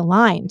tightly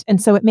aligned.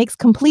 And so it makes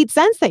complete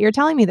sense that you're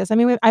telling me this. I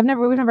mean, we've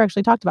never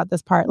actually talked about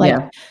this part.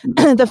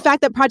 The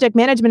fact that project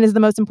management is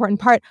the most important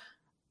part.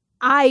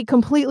 I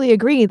completely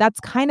agree.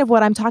 That's kind of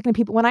what I'm talking to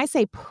people when I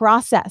say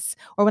process,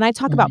 or when I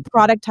talk about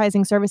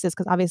productizing services,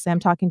 because obviously I'm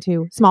talking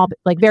to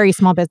very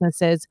small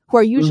businesses who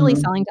are usually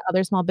selling to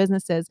other small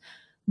businesses.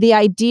 The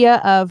idea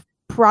of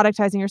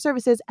productizing your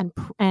services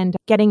and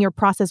getting your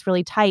process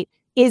really tight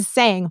is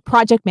saying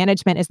project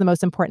management is the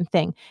most important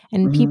thing.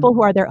 And people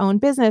who are their own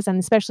business, and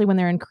especially when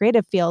they're in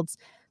creative fields,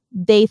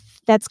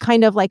 that's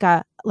kind of like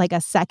a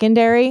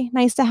secondary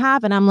nice to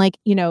have. And I'm like,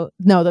 no,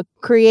 the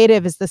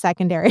creative is the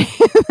secondary.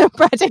 The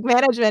project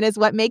management is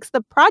what makes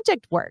the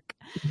project work.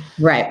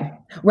 Right.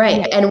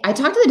 Yeah. And I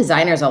talk to the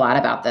designers a lot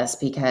about this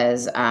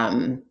because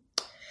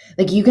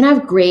you can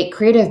have great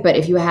creative, but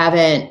if you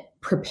haven't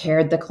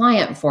prepared the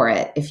client for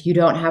it, if you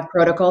don't have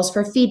protocols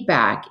for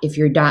feedback, if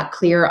you're not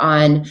clear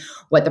on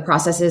what the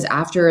process is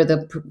after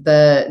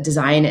the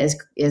design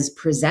is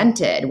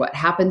presented, what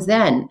happens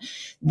then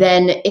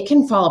it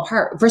can fall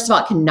apart. First of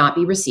all, it cannot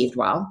be received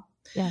well,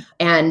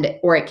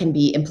 or it can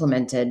be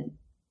implemented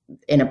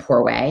in a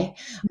poor way.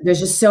 There's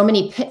just so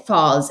many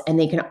pitfalls, and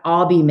they can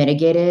all be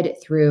mitigated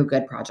through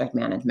good project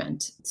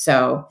management.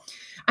 So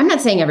I'm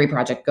not saying every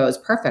project goes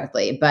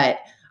perfectly, but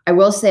I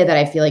will say that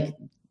I feel like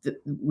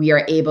we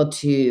are able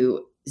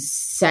to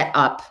set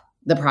up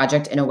the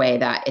project in a way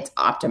that it's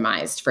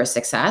optimized for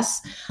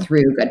success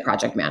through good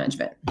project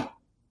management.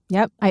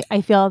 Yep.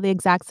 I feel the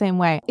exact same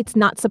way. It's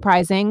not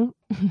surprising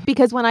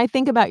because when I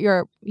think about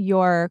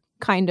your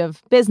kind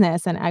of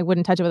business, and I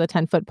wouldn't touch it with a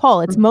 10-foot pole,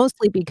 it's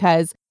mostly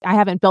because I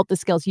haven't built the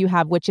skills you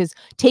have, which is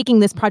taking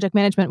this project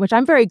management, which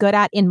I'm very good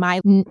at in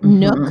my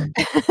nook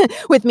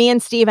with me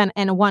and Steve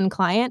and one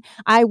client.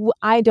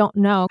 I don't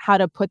know how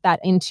to put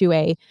that into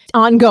a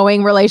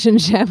ongoing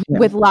relationship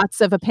with lots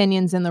of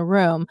opinions in the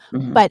room,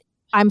 but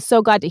I'm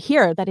so glad to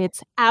hear that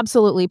it's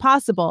absolutely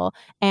possible.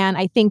 And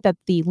I think that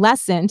the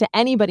lesson to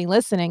anybody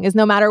listening is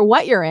no matter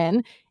what you're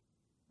in,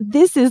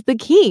 this is the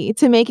key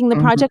to making the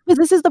project, because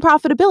this is the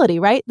profitability,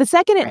 right? The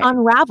second it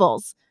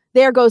unravels,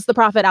 there goes the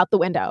profit out the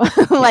window.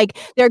 Like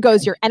there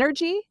goes your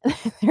energy,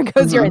 there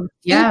goes your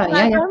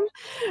enthusiasm,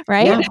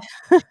 right?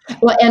 Yeah.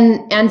 Well,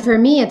 and for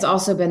me, it's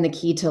also been the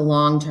key to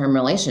long-term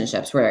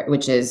relationships,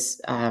 which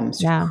is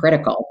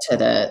critical to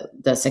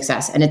the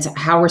success. And it's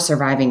how we're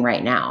surviving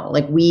right now.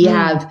 Like we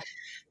have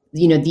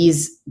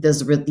these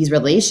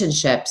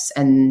relationships,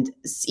 and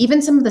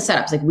even some of the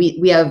setups. Like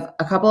we have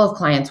a couple of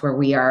clients where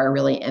we are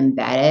really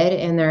embedded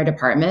in their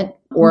department,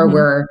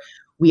 or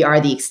we are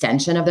the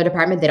extension of their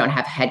department. They don't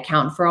have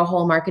headcount for a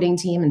whole marketing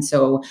team, and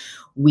so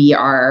we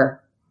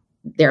are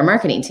their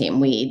marketing team.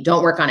 We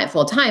don't work on it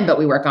full time, but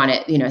we work on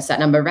it, a set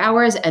number of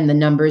hours, and the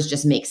numbers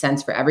just make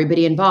sense for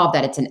everybody involved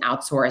that it's an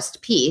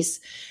outsourced piece.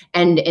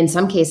 And in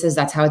some cases,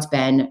 that's how it's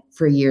been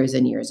for years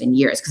and years and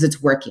years, because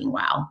it's working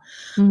well.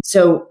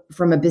 So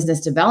from a business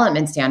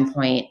development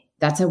standpoint,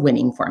 that's a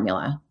winning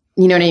formula.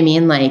 You know what I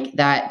mean? Like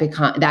that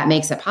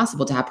makes it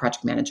possible to have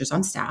project managers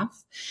on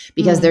staff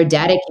because they're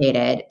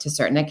dedicated to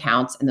certain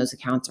accounts, and those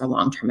accounts are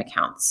long-term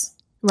accounts.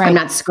 Right. I'm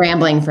not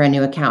scrambling for a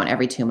new account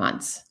every 2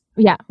 months.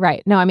 Yeah,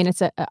 right. No, I mean,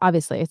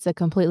 obviously it's a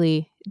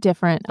completely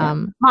different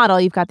model.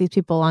 You've got these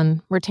people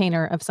on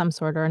retainer of some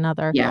sort or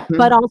another,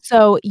 but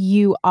also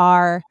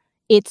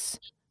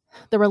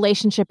the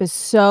relationship is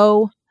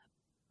so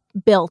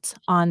built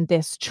on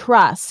this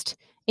trust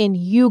in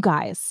you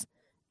guys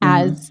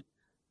as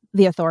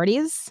the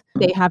authorities.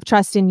 They have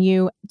trust in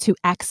you to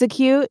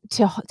execute,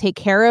 to take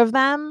care of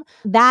them.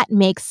 That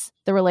makes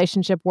the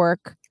relationship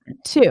work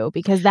too,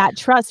 because that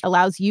trust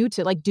allows you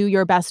to do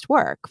your best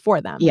work for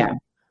them. Yeah.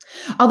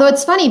 Although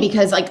it's funny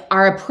because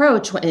our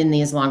approach in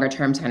these longer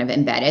term kind of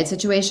embedded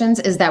situations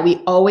is that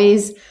we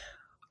always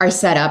are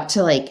set up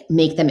to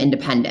make them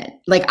independent.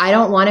 I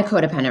don't want a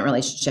codependent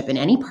relationship in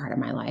any part of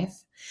my life.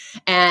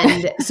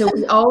 And so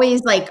we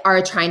always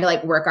are trying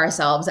to work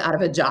ourselves out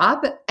of a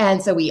job.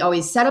 And so we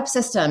always set up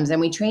systems and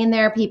we train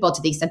their people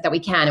to the extent that we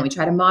can. And we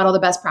try to model the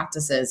best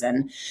practices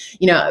and,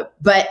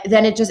 but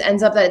then it just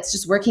ends up that it's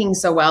just working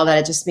so well that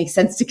it just makes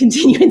sense to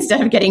continue instead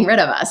of getting rid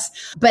of us.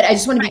 But I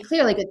just want to be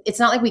clear, it's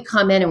not like we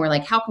come in and we're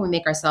like, how can we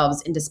make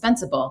ourselves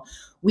indispensable?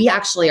 We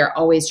actually are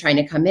always trying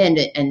to come in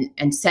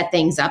and set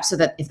things up so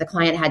that if the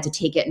client had to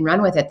take it and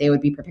run with it, they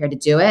would be prepared to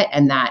do it.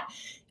 And that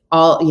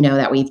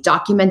that we've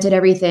documented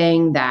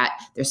everything, that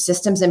there's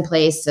systems in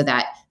place so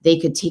that they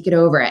could take it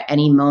over at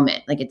any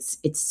moment. It's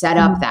set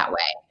up that way.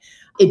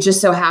 It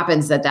just so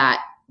happens that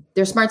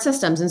they're smart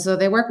systems. And so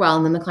they work well.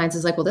 And then the client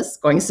is like, well, this is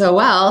going so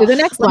well. Do the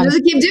next one. Let's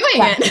keep doing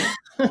it.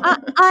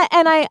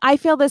 I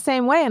feel the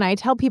same way. And I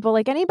tell people,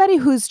 anybody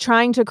who's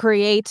trying to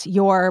create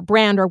your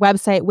brand or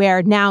website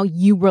where now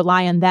you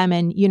rely on them.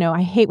 And,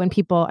 I hate when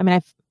people,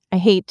 I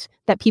hate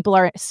that people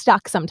are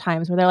stuck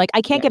sometimes where they're like,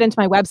 I can't get into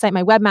my website,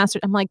 my webmaster.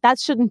 I'm like, that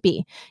shouldn't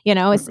be,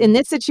 it's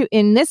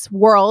in this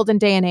world and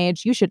day and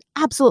age, you should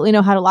absolutely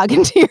know how to log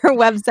into your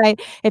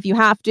website if you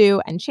have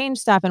to and change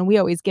stuff. And we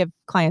always give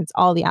clients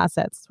all the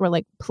assets. We're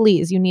like,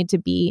 please, you need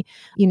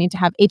to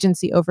have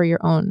agency over your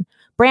own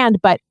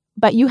brand. But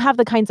you have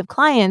the kinds of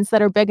clients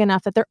that are big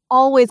enough that they're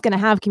always going to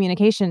have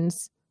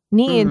communications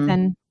needs.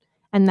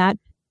 And that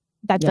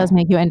does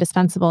make you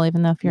indispensable,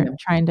 even though if you're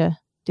trying to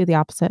do the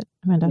opposite,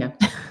 Amanda.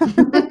 Yeah.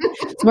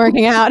 It's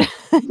working out.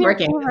 It's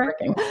working.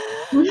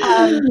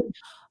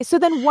 So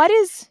then what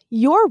is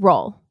your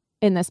role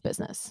in this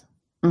business?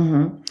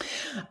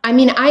 I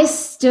mean, I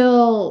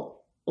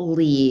still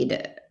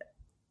lead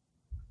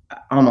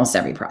almost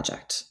every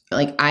project.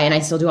 Like I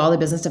still do all the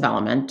business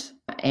development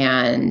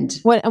and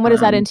what does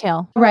that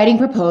entail? Writing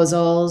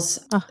proposals.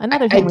 Oh,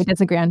 another thing we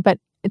disagree on, but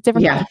it's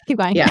different. Yeah. Keep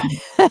going. Yeah.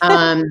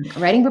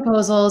 Writing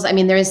proposals. I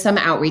mean, there is some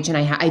outreach, and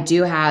I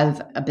do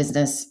have a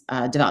business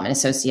development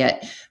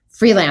associate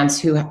freelance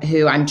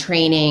who I'm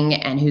training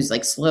and who's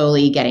like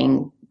slowly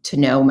getting to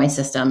know my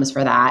systems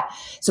for that.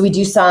 So we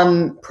do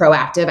some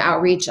proactive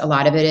outreach. A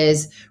lot of it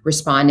is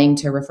responding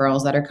to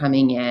referrals that are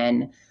coming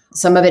in.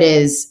 Some of it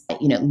is,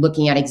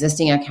 looking at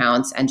existing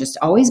accounts and just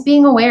always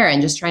being aware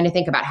and just trying to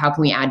think about how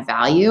can we add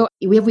value.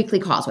 We have weekly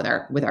calls with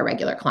our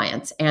regular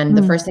clients. And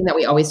the first thing that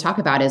we always talk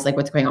about is like,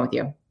 what's going on with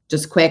you?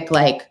 Just quick,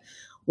 like,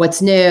 what's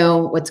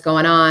new? What's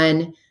going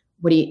on?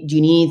 Do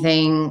you need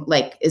anything?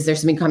 Like, is there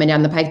something coming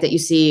down the pike that you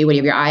see? What do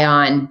you have your eye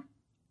on?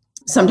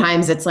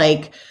 Sometimes it's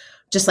like,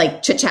 just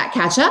like chit chat,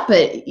 catch up,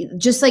 but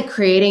just like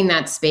creating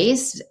that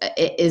space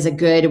is a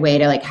good way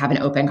to like have an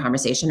open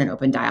conversation and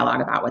open dialogue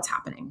about what's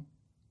happening.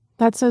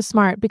 That's so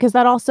smart, because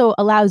that also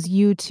allows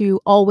you to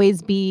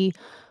always be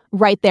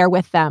right there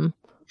with them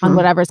on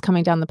whatever's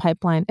coming down the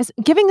pipeline. It's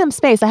giving them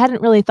space. I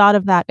hadn't really thought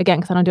of that, again,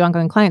 because I don't do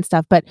ongoing client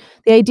stuff, but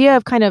the idea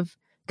of kind of,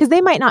 because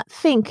they might not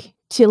think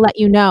to let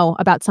you know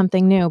about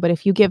something new, but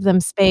if you give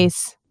them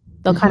space,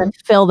 they'll kind of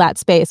fill that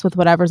space with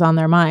whatever's on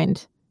their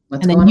mind.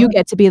 And then you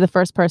get to be the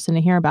first person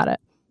to hear about it.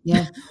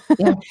 Yeah.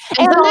 Yeah.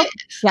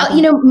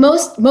 And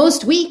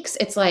most weeks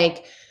it's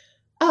like,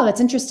 oh,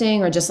 that's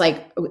interesting. Or just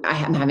like,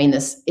 I'm having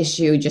this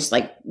issue, just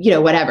like,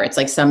 whatever. It's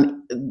like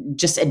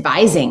just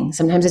advising.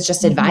 Sometimes it's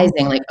just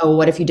advising, like, oh,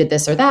 what if you did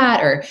this or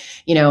that? Or,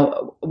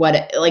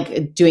 what,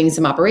 like doing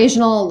some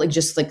operational, like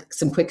just like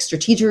some quick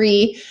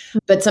strategery.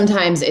 But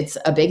sometimes it's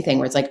a big thing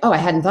where it's like, oh, I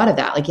hadn't thought of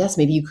that. Like, yes,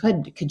 maybe you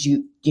could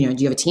you, do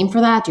you have a team for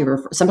that? Do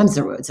you sometimes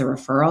it's a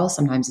referral.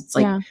 Sometimes it's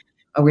like,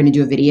 oh, we're going to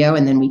do a video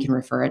and then we can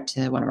refer it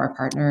to one of our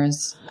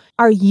partners.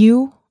 Are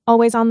you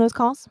always on those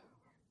calls?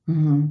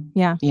 Mm-hmm.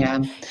 Yeah. Yeah.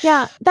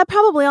 Yeah. That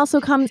probably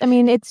also comes, I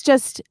mean, it's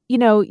just,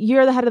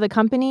 you're the head of the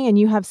company and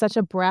you have such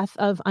a breadth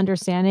of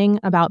understanding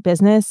about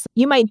business.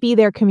 You might be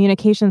their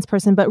communications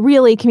person, but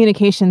really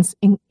communications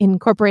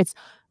incorporates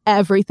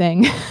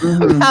everything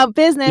about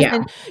business. Yeah.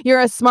 And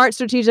you're a smart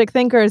strategic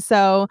thinker.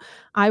 So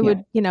I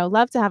would,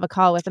 love to have a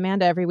call with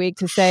Amanda every week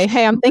to say,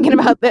 hey, I'm thinking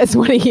about this.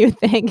 What do you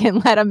think?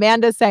 And let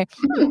Amanda say,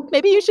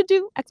 maybe you should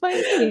do X, Y,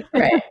 and Z.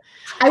 Right.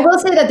 I will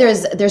say that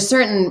there's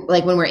certain,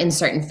 like when we're in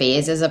certain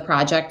phases of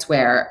project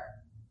where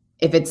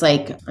if it's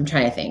like, I'm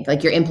trying to think,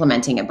 like you're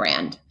implementing a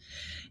brand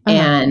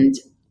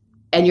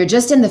and you're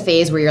just in the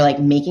phase where you're like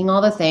making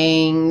all the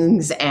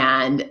things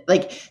and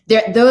like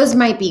those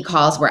might be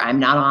calls where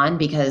I'm not on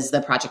because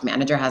the project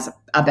manager has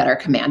a better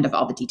command of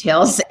all the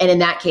details. And in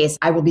that case,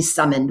 I will be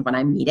summoned when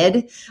I'm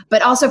needed.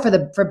 But also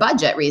for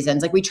budget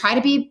reasons, like we try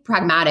to be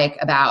pragmatic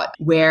about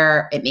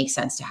where it makes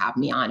sense to have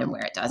me on and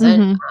where it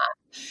doesn't.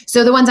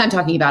 So the ones I'm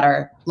talking about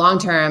are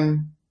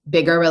long-term,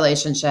 bigger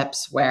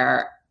relationships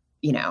where,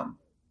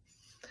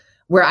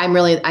 where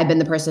I've been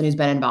the person who's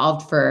been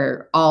involved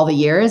for all the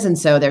years. And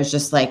so there's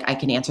just like, I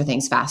can answer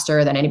things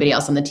faster than anybody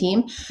else on the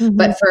team.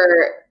 But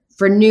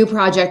for new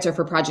projects or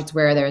for projects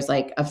where there's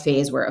like a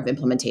phase of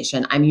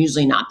implementation, I'm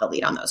usually not the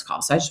lead on those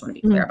calls. So I just want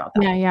to be clear about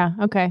that. Yeah.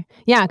 Okay.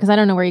 Yeah. Cause I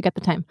don't know where you get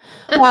the time.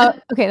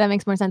 Okay. That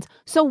makes more sense.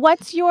 So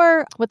what's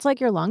like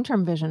your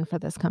long-term vision for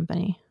this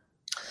company?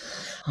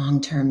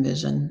 Long-term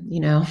vision,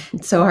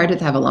 it's so hard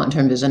to have a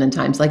long-term vision in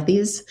times like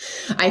these.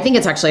 I think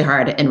it's actually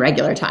hard in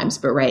regular times,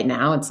 but right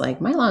now it's like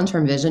my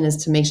long-term vision is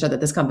to make sure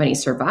that this company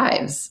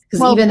survives.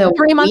 Because even though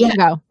 3 months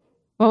ago,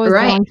 what was the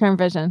long-term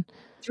vision?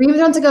 3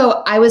 months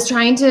ago, I was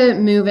trying to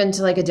move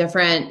into like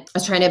I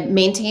was trying to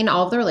maintain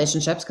all of the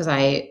relationships because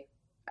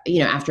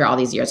after all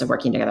these years of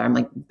working together, I'm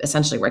like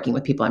essentially working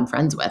with people I'm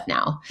friends with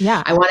now.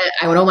 Yeah. I want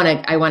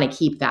to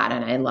keep that.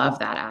 And I love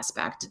that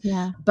aspect.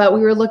 Yeah. But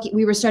we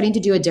were starting to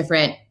do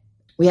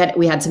we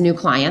had some new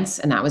clients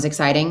and that was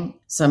exciting.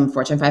 Some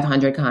Fortune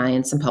 500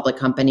 clients, some public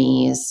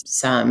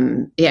companies,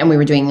 and we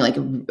were doing like,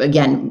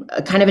 again,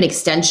 kind of an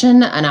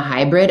extension and a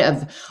hybrid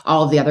of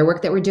all of the other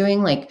work that we're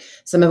doing. Like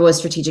some of it was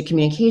strategic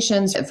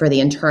communications for the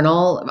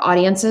internal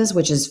audiences,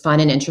 which is fun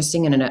and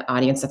interesting in an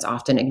audience that's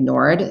often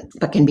ignored,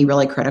 but can be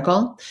really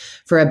critical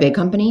for a big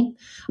company.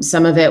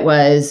 Some of it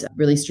was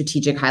really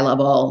strategic, high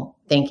level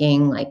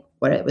thinking, like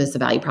what it was the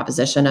value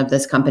proposition of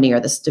this company or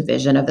this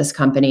division of this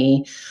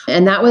company.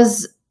 And that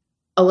was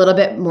a little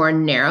bit more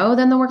narrow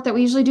than the work that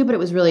we usually do, but it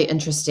was really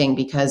interesting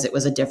because it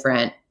was a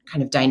different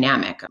kind of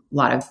dynamic, a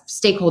lot of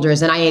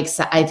stakeholders. And I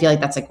feel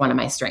like that's like one of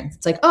my strengths.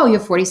 It's like, oh, you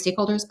have 40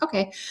 stakeholders.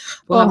 Okay.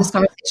 We'll have this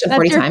conversation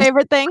 40 times. That's your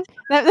favorite thing?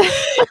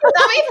 It's not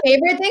my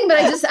favorite thing, but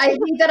I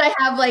think that I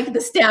have like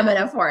the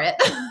stamina for it.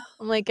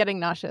 I'm like getting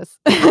nauseous.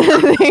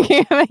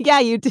 Yeah,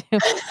 you do.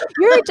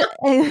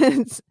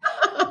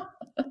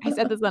 I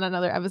said this on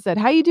another episode.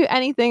 How you do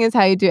anything is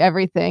how you do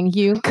everything.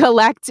 You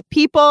collect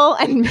people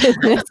and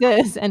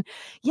businesses, and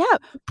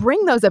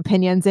bring those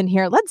opinions in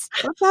here. Let's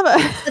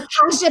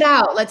hash it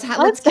out. Let's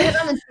get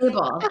it on the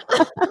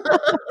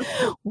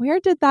table. Where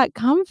did that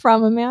come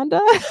from, Amanda?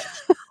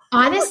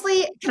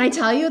 Honestly, can I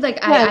tell you, like,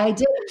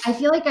 Yes. I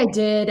feel like I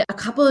did a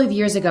couple of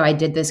years ago, I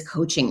did this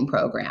coaching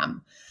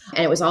program,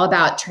 and it was all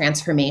about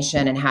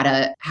transformation and how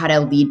to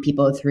lead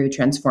people through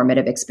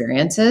transformative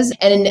experiences.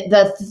 And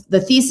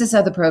the thesis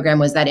of the program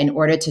was that in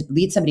order to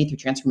lead somebody through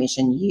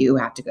transformation, you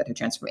have to go through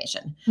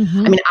transformation.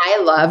 I mean, I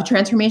love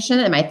transformation,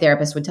 and my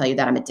therapist would tell you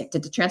that I'm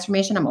addicted to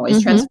transformation. I'm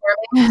always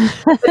transforming.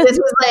 But this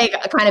was like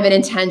a kind of an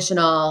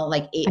intentional,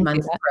 like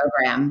 8-month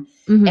program.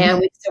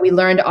 And so we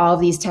learned all of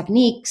these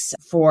techniques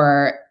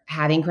for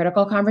having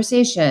critical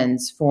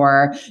conversations,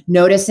 for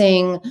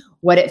noticing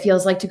what it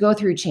feels like to go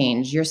through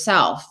change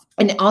yourself.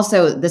 And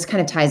also, this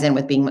kind of ties in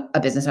with being a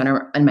business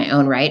owner on my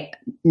own, right?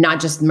 Not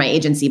just my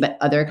agency, but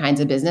other kinds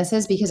of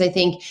businesses, because I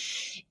think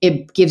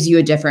it gives you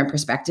a different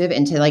perspective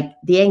into like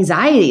the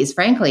anxieties,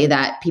 frankly,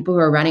 that people who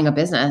are running a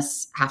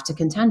business have to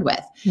contend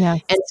with. Yeah.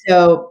 And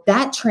so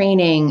that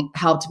training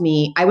helped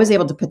me. I was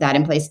able to put that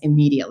in place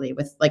immediately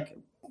with like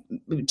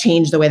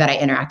change the way that I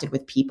interacted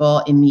with people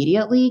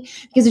immediately,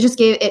 because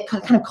it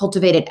kind of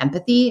cultivated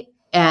empathy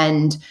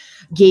and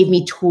gave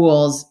me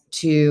tools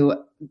to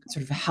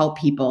sort of help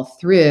people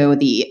through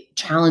the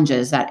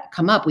challenges that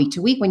come up week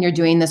to week when you're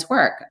doing this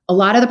work. A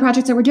lot of the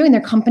projects that we're doing,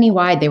 they're company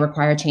wide. They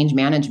require change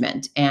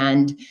management,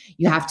 and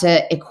you have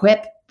to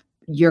equip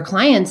your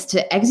clients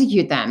to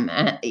execute them.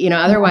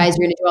 Otherwise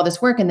you're going to do all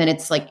this work. And then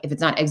it's like, if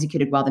it's not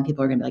executed well, then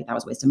people are going to be like, that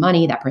was a waste of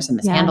money. That person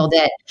mishandled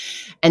it.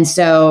 And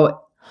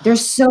so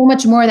there's so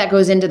much more that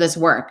goes into this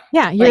work.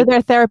 Yeah, you're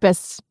their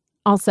therapist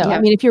also. Yeah. I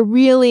mean, if you're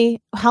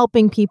really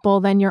helping people,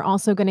 then you're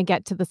also going to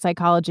get to the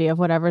psychology of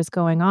whatever's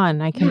going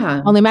on. I can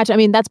only imagine. I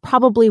mean, that's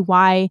probably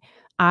why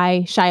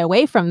I shy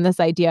away from this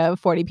idea of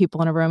 40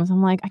 people in a room. So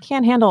I'm like, I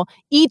can't handle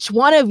each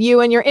one of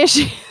you and your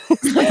issues.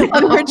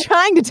 And we're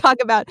trying to talk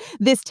about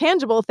this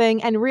tangible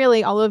thing, and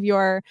really all of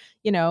your,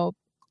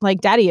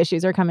 like daddy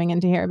issues are coming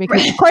into here,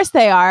 because of course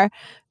they are.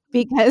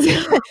 Because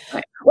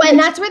well, and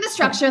that's where the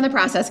structure and the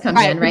process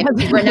comes in, right?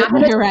 Because we're not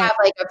going to have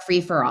like a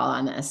free for all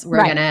on this.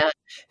 We're going to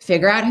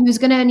figure out who's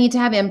going to need to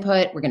have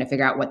input. We're going to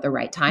figure out what the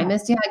right time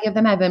is to give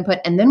them have input,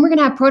 and then we're going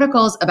to have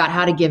protocols about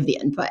how to give the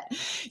input.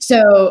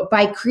 So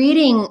by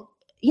creating,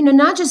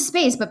 not just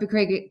space, but be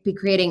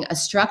creating a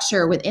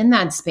structure within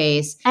that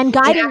space and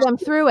guiding them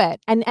through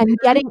it, and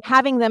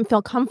having them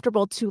feel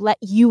comfortable to let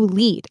you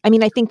lead. I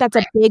mean, I think that's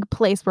a big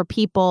place where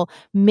people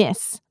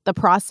miss the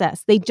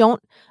process. They don't.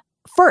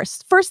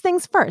 First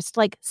things first,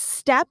 like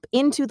step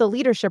into the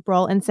leadership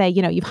role and say,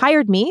 you've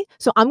hired me,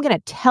 so I'm going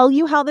to tell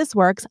you how this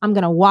works. I'm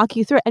going to walk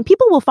you through it, and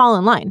people will fall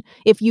in line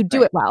if you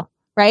do it well,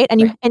 right?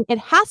 And and it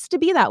has to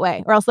be that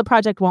way, or else the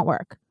project won't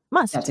work.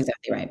 Must. That's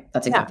exactly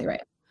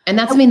right. And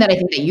that's something that I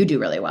think that you do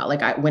really well.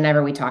 Like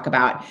whenever we talk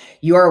about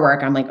your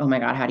work, I'm like, oh my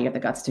God, how do you have the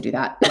guts to do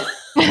that?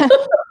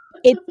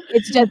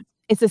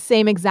 It's the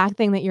same exact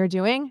thing that you're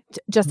doing,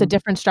 just a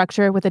different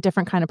structure with a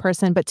different kind of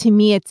person. But to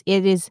me, it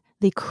is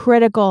the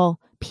critical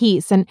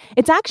piece. And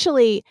it's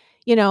actually,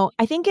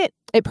 I think it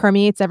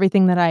permeates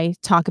everything that I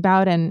talk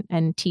about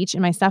and teach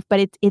in my stuff,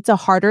 but it's a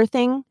harder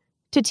thing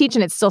to teach.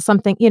 And it's still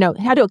something,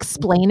 how to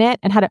explain it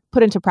and how to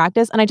put into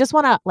practice. And I just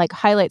want to like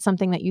highlight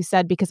something that you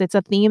said, because it's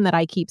a theme that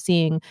I keep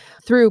seeing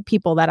through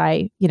people that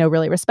I,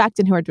 really respect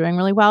and who are doing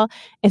really well,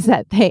 is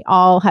that they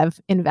all have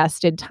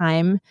invested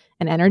time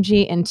and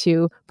energy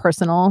into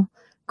personal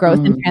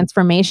growth and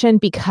transformation,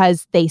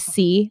 because they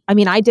see, I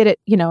mean, I did it,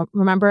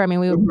 remember, I mean,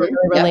 we were really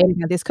relating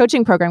to this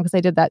coaching program, because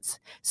I did that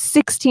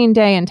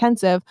 16-day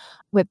intensive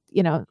with,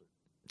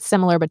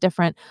 similar but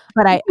different,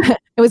 but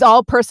it was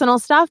all personal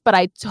stuff, but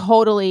I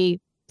totally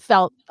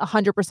felt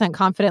 100%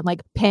 confident,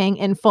 like paying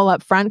in full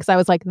up front, because I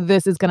was like,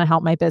 this is going to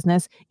help my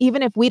business.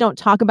 Even if we don't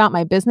talk about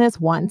my business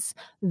once,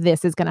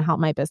 this is going to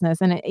help my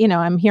business. And,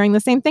 I'm hearing the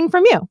same thing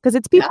from you, because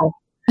it's people.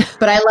 Yeah.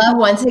 But I love,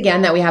 once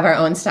again, that we have our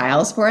own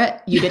styles for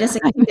it. You did a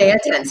 16-day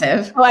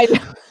intensive. Oh, I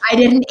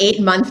did an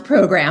 8-month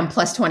program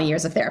plus 20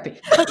 years of therapy.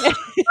 Okay.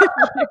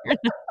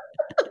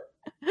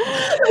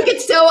 Like,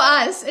 it's so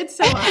us.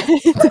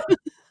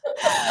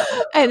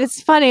 And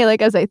it's funny,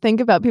 like, as I think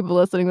about people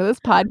listening to this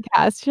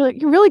podcast, you're like,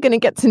 you're really going to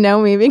get to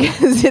know me,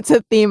 because it's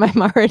a theme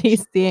I'm already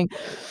seeing.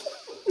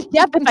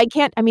 Yeah, but if I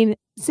can't,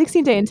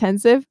 16-day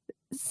intensive,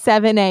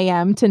 7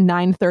 a.m. to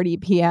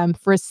 9:30 p.m.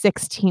 for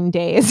 16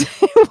 days.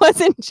 It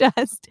wasn't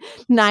just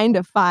 9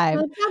 to 5.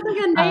 Well, it sounds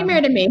like a nightmare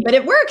to me, but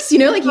it works, that's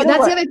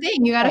the other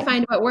thing. You got to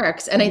find what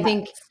works. And I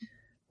think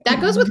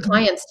that goes with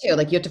clients too.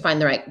 Like, you have to find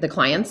the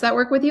clients that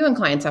work with you, and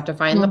clients have to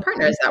find the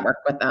partners that work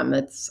with them.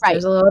 There's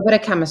a little bit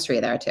of chemistry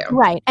there too.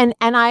 Right. And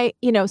I,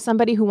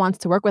 somebody who wants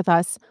to work with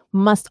us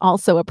must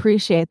also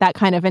appreciate that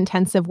kind of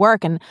intensive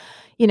work. And,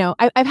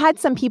 I've had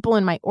some people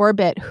in my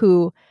orbit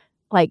who,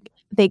 like,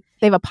 they've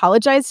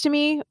apologized to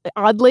me,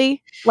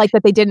 oddly, like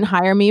that they didn't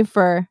hire me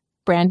for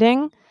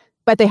branding,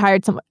 but they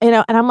hired someone,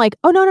 and I'm like,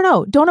 oh,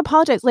 no, don't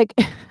apologize. Like,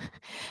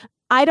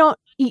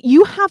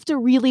 you have to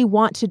really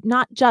want to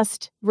not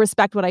just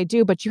respect what I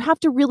do, but you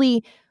have to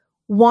really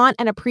want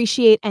and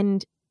appreciate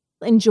and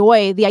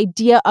enjoy the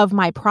idea of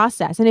my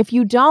process. And if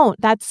you don't,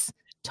 that's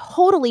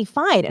totally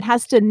fine. It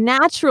has to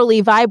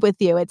naturally vibe with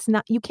you. It's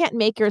not, you can't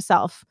make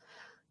yourself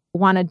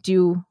want to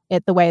do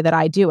it the way that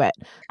I do it.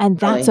 And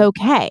that's Really.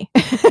 okay.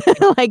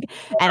 Like,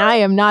 and I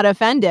am not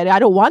offended. I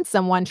don't want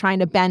someone trying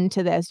to bend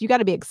to this. You got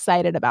to be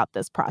excited about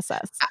this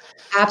process.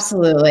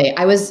 Absolutely.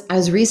 I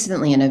was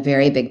recently in a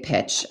very big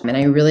pitch and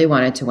I really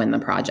wanted to win the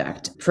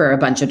project for a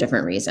bunch of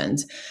different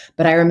reasons.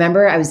 But I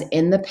remember I was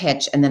in the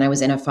pitch and then I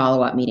was in a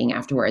follow-up meeting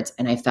afterwards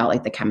and I felt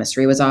like the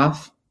chemistry was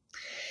off.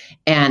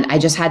 And I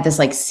just had this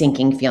like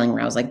sinking feeling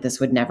where I was like, this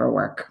would never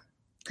work.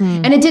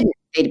 And it didn't.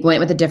 They went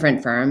with a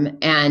different firm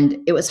and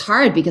it was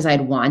hard because I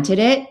had wanted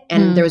it.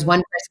 And there was one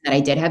person that I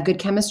did have good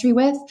chemistry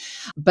with,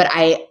 but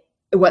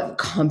what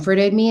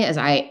comforted me is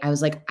I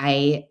was like,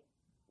 I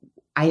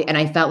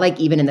felt like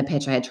even in the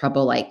pitch, I had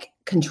trouble like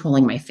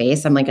controlling my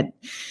face. I'm like,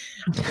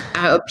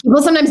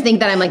 people sometimes think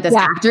that I'm like this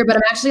actor, but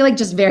I'm actually like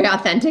just very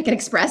authentic and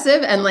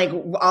expressive. And like,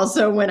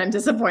 also when I'm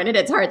disappointed,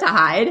 it's hard to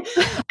hide.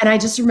 And I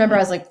just remember I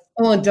was like,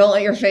 oh, don't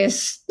let your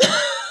face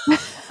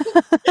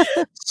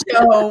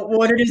show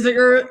what it is that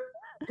you're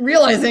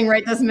realizing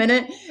right this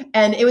minute.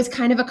 And it was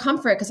kind of a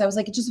comfort because I was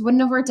like, it just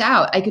wouldn't have worked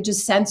out. I could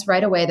just sense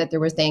right away that there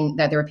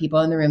were people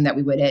in the room that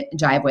we wouldn't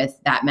jive with.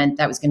 That meant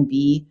that was going to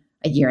be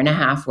a year and a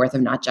half worth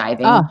of not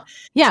jiving. Oh,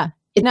 yeah.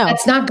 No,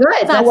 that's not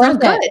good. That's not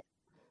good.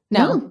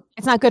 No,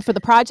 it's not good for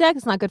the project.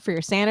 It's not good for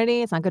your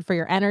sanity. It's not good for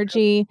your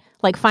energy.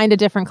 Like, find a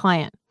different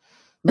client.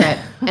 Right.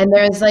 And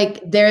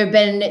there have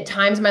been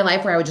times in my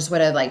life where I just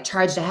would have like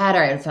charged ahead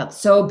or I felt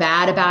so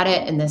bad about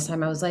it. And this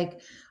time I was like,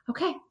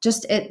 okay,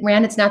 just it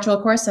ran its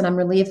natural course. And I'm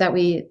relieved that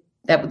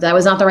that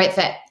was not the right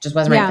fit. Just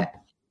wasn't right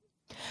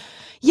fit.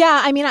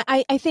 Yeah. I mean,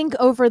 I think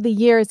over the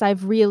years,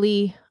 I've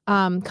really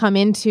come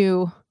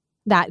into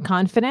that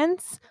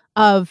confidence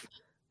of,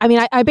 I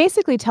mean, I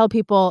basically tell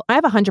people I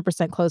have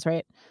 100% close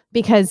rate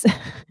because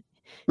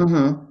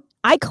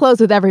I close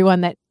with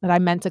everyone that I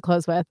meant to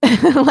close with.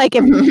 Like,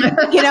 if,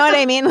 you know what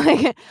I mean?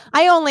 Like,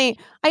 I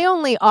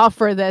only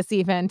offer this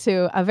even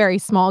to a very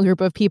small group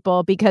of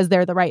people because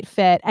they're the right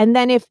fit. And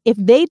then if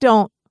they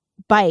don't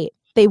bite,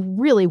 they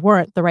really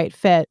weren't the right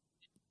fit.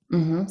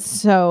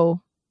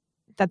 So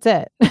that's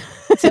it.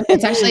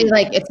 It's actually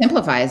like, it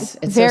simplifies.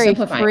 It's very so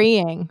simplifying.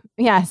 Freeing.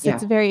 Yes, yeah.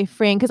 It's very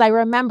freeing. Because I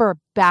remember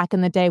back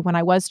in the day when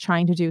I was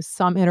trying to do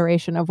some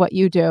iteration of what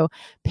you do,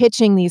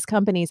 pitching these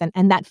companies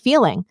and that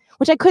feeling,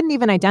 which I couldn't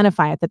even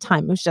identify at the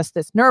time. It was just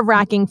this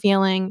nerve-wracking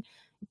feeling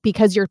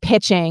because you're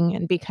pitching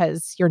and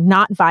because you're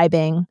not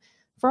vibing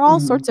for all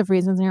sorts of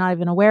reasons you're not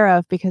even aware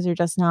of because you're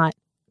just not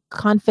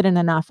confident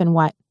enough in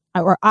what,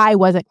 or I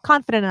wasn't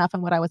confident enough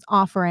in what I was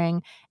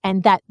offering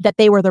and that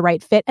they were the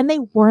right fit and they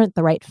weren't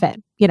the right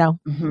fit, you know,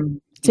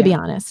 to be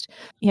honest.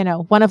 You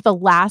know, one of the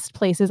last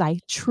places I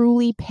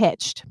truly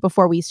pitched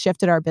before we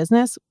shifted our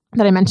business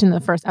that I mentioned in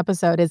the first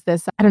episode is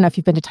this. I don't know if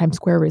you've been to Times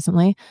Square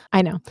recently.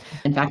 I know.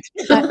 In fact,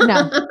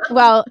 no.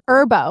 Well,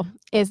 Urbo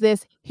is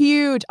this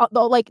huge,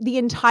 like the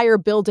entire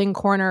building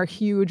corner,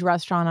 huge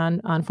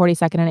restaurant on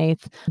 42nd and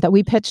 8th that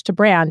we pitched to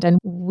brand. And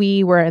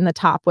we were in the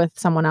top with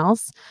someone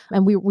else.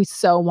 And we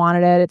so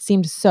wanted it. It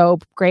seemed so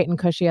great and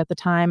cushy at the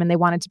time. And they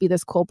wanted to be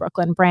this cool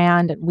Brooklyn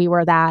brand. And we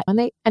were that. And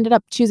they ended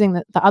up choosing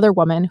the other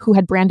woman who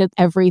had branded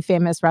every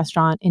famous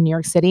restaurant in New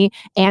York City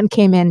and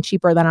came in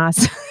cheaper than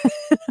us.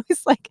 I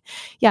was like,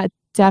 yeah,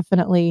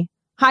 definitely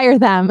hire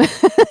them.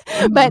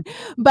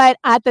 But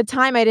at the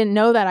time I didn't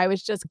know that. I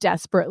was just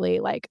desperately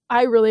like,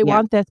 I really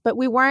want this, but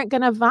we weren't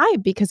going to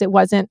vibe because it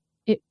wasn't,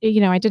 you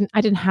know, I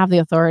didn't have the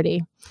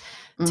authority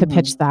to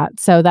pitch that.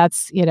 So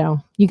that's, you know,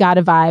 you got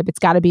to vibe. It's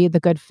got to be the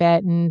good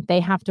fit and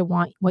they have to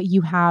want what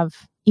you have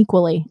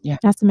equally. Yeah.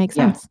 It has to make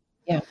sense.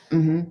 Yeah.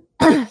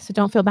 So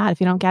don't feel bad if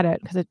you don't get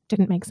it because it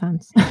didn't make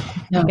sense.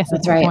 No, I guess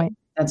that's right. Point.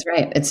 That's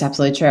right. It's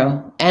absolutely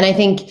true. And I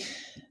think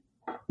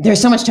there's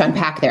so much to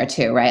unpack there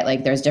too, right?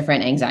 Like there's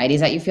different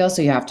anxieties that you feel.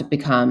 So you have to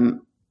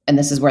become, and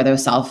this is where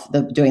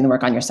doing the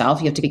work on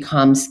yourself, you have to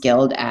become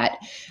skilled at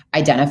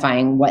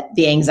identifying what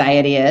the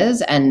anxiety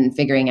is and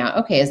figuring out,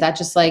 okay, is that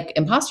just like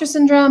imposter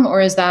syndrome? Or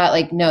is that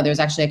like, no,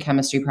 there's actually a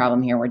chemistry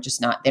problem here. We're just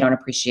not, they don't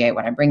appreciate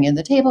what I'm bringing to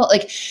the table.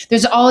 Like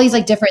there's all these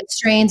like different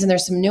strains and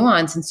there's some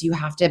nuance. And so you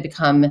have to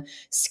become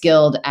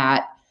skilled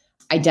at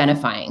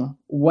identifying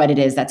what it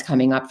is that's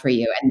coming up for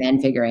you and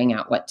then figuring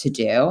out what to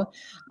do.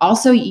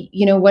 Also,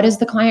 you know, what does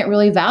the client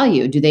really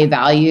value? Do they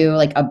value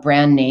like a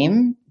brand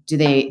name? Do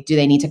they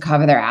need to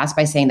cover their ass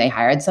by saying they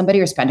hired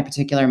somebody or spend a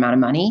particular amount of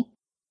money?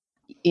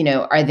 You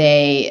know,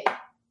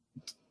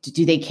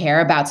 do they care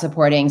about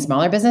supporting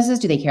smaller businesses?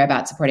 Do they care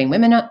about supporting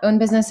women-owned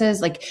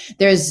businesses? Like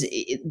those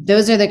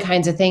are the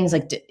kinds of things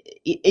like,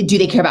 do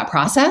they care about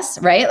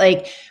process, right?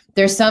 Like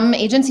there's some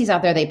agencies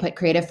out there, they put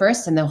creative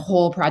first and the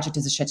whole project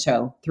is a shit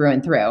show through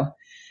and through,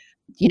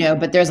 you know,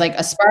 but there's like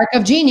a spark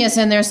of genius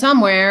in there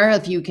somewhere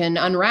if you can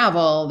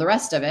unravel the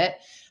rest of it.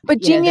 But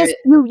genius,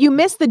 you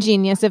miss the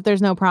genius if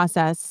there's no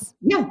process.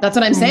 Yeah, that's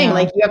what I'm saying.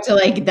 Like you have to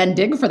like then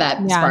dig for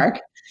that spark.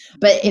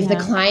 But if the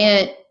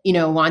client, you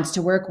know, wants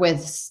to work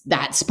with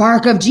that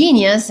spark of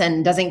genius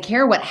and doesn't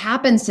care what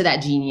happens to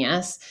that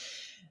genius,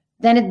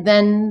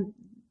 then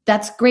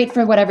that's great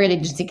for whatever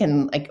agency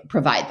can like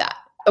provide that.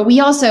 We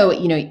also,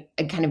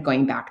 kind of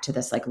going back to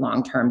this like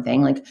long-term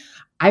thing, like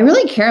I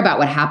really care about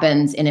what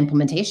happens in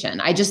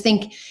implementation. I just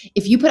think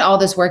if you put all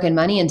this work and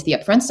money into the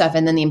upfront stuff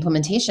and then the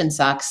implementation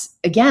sucks,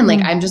 again, like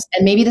and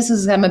maybe this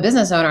is, I'm a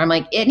business owner, I'm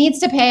like, it needs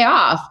to pay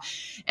off.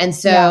 And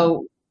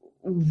so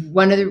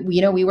one of the,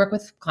 we work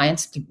with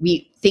clients,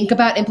 we think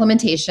about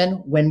implementation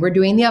when we're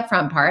doing the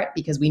upfront part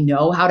because we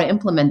know how to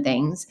implement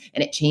things,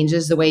 and it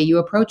changes the way you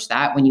approach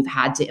that when you've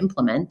had to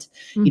implement.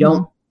 You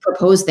don't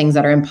propose things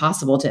that are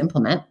impossible to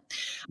implement,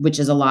 which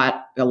is a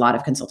lot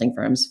of consulting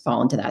firms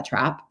fall into that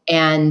trap.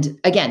 And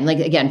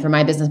again, for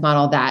my business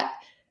model,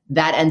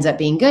 that ends up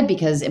being good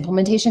because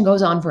implementation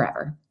goes on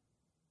forever.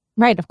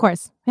 Right. Of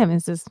course. Yeah,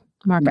 this is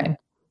marketing,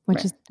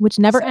 which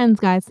never ends,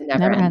 guys.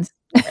 Never ends.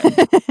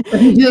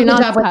 If you do a good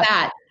job with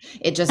that,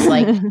 it just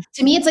like,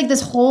 to me, it's like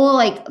this whole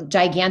like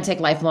gigantic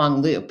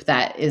lifelong loop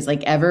that is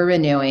like ever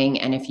renewing.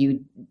 And if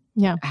you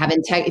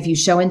if you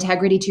show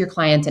integrity to your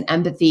clients and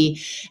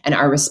empathy and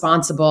are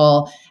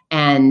responsible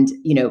and,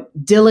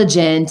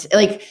 diligent,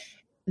 like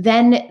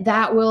then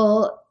that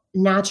will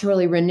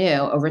naturally renew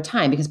over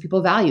time because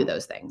people value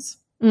those things.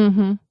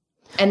 Mm-hmm.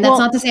 And that's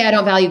not to say I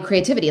don't value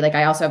creativity. Like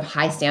I also have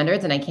high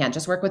standards and I can't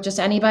just work with just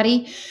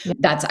anybody.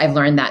 I've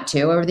learned that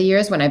too over the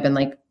years when I've been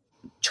like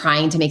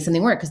trying to make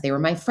something work because they were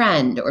my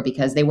friend or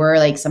because they were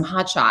like some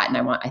hotshot and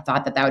I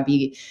thought that would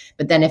be,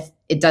 but then if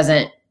it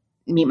doesn't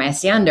meet my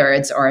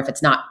standards or if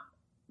it's not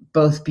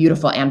both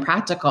beautiful and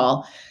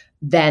practical,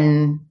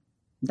 then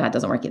that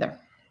doesn't work either.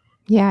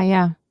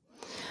 Yeah.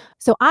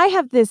 So I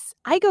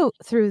go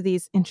through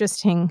these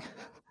interesting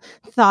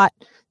thought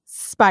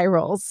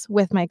spirals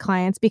with my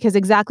clients because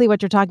exactly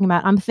what you're talking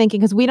about, I'm thinking,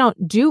 because we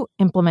don't do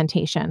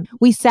implementation.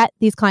 We set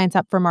these clients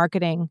up for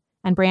marketing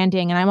and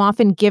branding, and I'm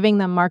often giving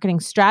them marketing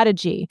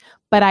strategy,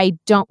 but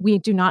we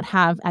do not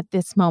have at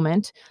this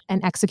moment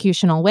an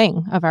executional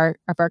wing of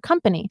our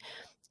company.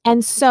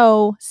 And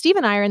so Steve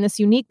and I are in this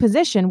unique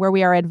position where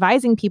we are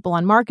advising people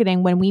on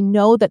marketing when we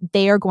know that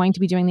they are going to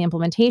be doing the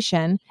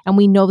implementation and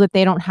we know that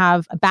they don't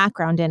have a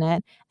background in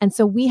it. And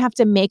so we have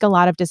to make a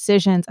lot of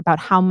decisions about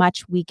how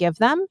much we give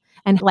them.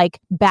 And like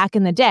back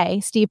in the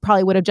day, Steve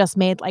probably would have just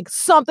made like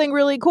something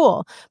really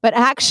cool. But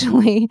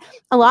actually,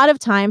 a lot of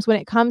times when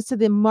it comes to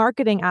the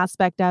marketing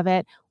aspect of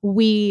it,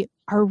 we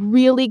are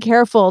really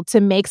careful to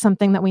make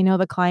something that we know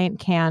the client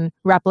can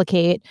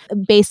replicate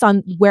based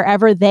on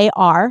wherever they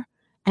are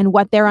and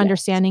what their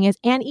understanding is.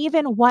 And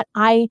even what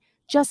I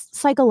just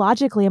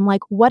psychologically, I'm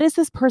like, what is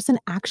this person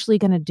actually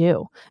going to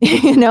do? I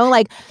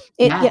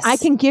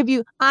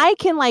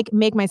can like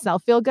make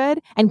myself feel good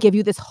and give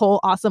you this whole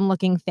awesome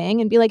looking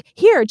thing and be like,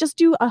 here, just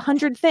do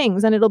 100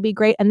 things and it'll be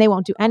great. And they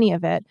won't do any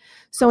of it.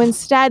 So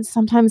instead,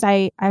 sometimes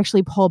I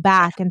actually pull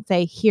back and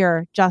say,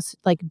 here, just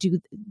like do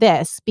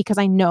this because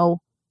I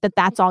know that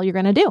that's all you're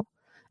going to do.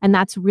 And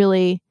that's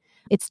really,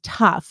 it's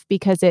tough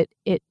because it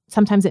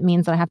sometimes it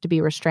means that I have to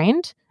be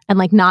restrained and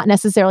like not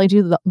necessarily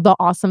do the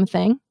awesome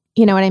thing.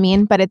 You know what I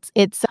mean? But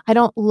it's I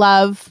don't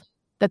love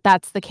that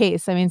that's the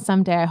case. I mean,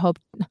 someday I hope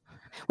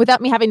without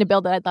me having to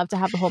build it, I'd love to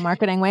have the whole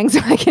marketing wing so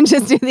I can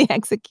just do the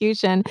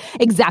execution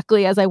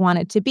exactly as I want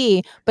it to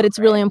be. But it's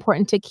really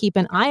important to keep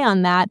an eye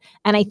on that.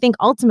 And I think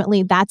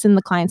ultimately that's in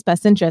the client's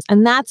best interest.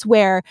 And that's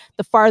where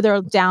the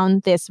farther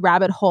down this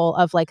rabbit hole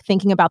of like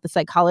thinking about the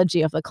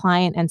psychology of the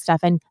client and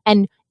stuff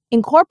and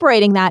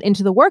incorporating that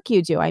into the work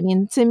you do. I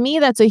mean, to me,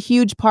 that's a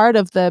huge part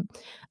of the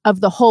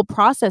whole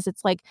process.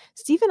 It's like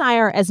Steve and I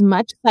are as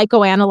much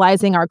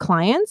psychoanalyzing our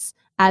clients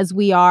as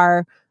we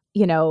are,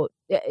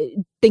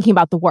 thinking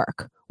about the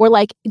work. Or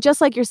like,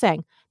 just like you're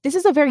saying, this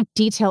is a very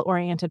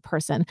detail-oriented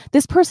person.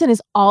 This person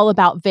is all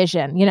about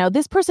vision.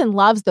 This person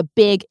loves the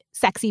big,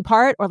 sexy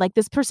part, or like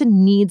this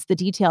person needs the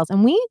details.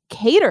 And we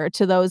cater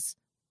to those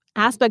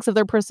aspects of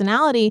their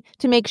personality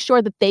to make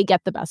sure that they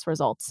get the best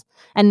results.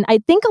 And I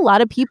think a lot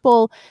of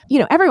people,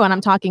 everyone I'm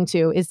talking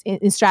to is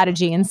in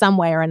strategy in some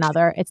way or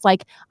another. It's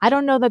like, I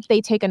don't know that they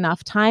take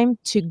enough time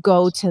to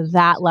go to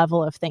that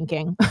level of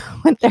thinking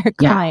with their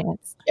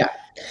clients. Yeah.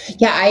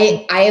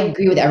 I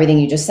agree with everything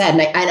you just said.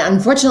 And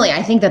unfortunately,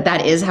 I think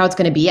that is how it's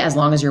going to be as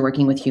long as you're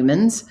working with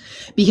humans,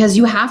 because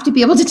you have to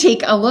be able to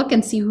take a look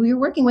and see who you're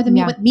working with and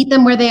meet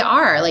them where they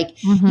are.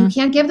 Like you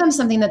can't give them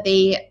something that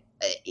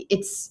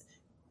it's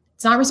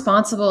not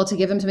responsible to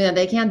give them something that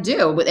they can't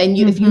do. And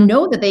if you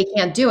know that they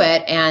can't do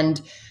it,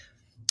 and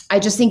I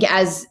just think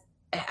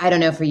I don't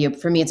know for you,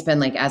 for me, it's been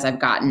like, as I've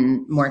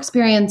gotten more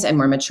experience and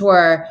more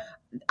mature,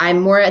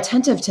 I'm more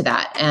attentive to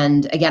that.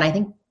 And again, I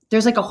think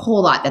there's like a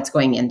whole lot that's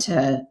going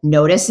into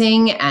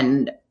noticing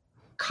and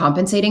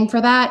compensating for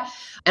that.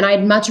 And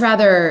I'd much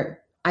rather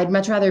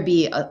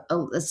be a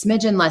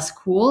smidgen less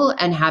cool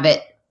and have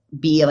it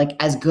be like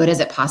as good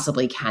as it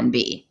possibly can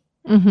be.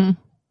 Mm-hmm.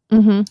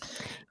 Mm-hmm.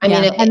 I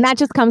mean, and that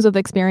just comes with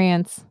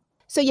experience.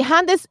 So you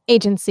have this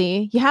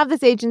agency,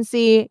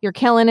 you're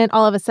killing it.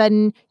 All of a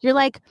sudden you're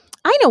like,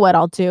 I know what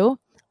I'll do.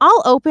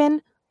 I'll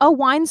open a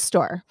wine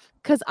store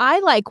because I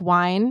like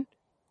wine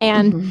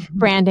and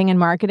branding and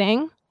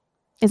marketing.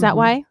 Is that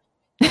why?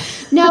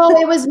 No,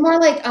 it was more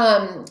like,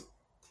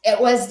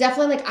 it was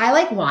definitely like, I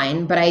like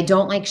wine, but I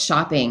don't like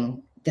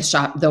shopping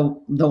the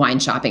wine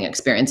shopping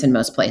experience in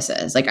most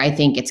places. Like, I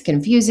think it's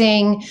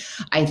confusing.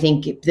 I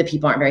think the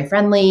people aren't very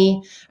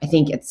friendly. I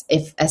think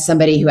as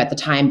somebody who at the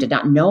time did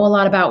not know a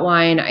lot about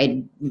wine,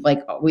 I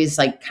always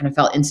kind of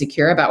felt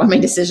insecure about what my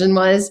decision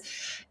was.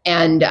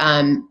 And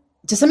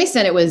to some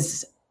extent it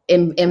was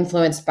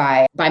influenced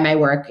by my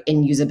work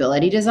in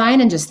usability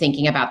design and just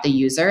thinking about the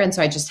user. And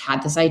so I just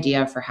had this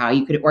idea for how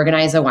you could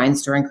organize a wine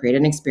store and create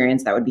an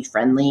experience that would be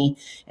friendly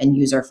and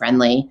user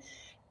friendly.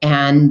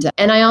 And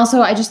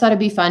I just thought it'd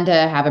be fun to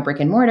have a brick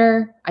and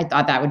mortar. I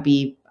thought that would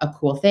be a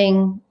cool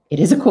thing. It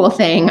is a cool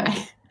thing.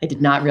 I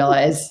did not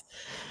realize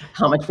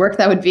how much work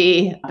that would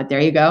be, but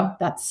there you go.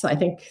 I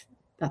think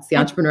that's the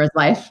entrepreneur's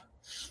life.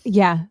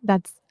 Yeah,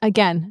 that's,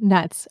 again,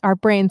 nuts. Our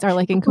brains are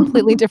like in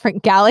completely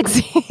different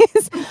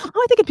galaxies.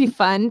 I think it'd be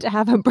fun to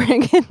have a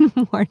brick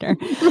and mortar,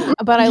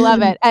 but I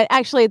love it.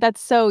 Actually,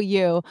 that's so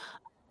you.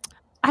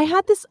 I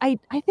had this, I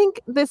think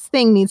this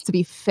thing needs to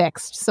be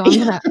fixed. So I'm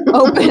going to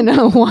open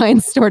a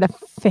wine store to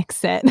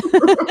fix it.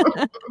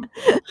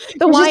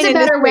 The wine just a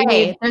better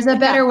way. There's a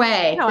better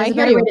way. No, There's a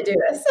better way to do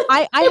this.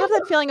 I have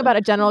that feeling about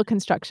a general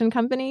construction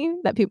company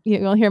that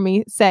you'll hear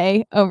me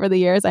say over the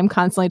years. I'm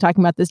constantly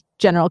talking about this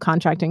general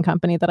contracting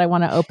company that I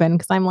want to open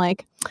because I'm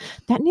like,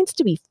 that needs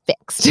to be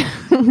fixed.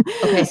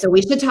 Okay, so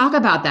we should talk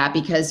about that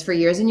because for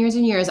years and years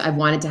and years, I've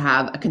wanted to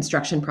have a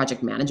construction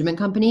project management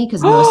company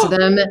because most of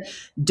them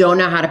don't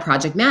know how to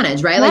project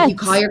manage, right? Like you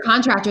call your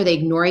contractor, they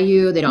ignore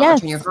you, they don't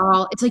return your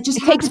call. It's like it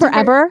takes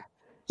forever.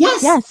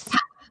 Yes.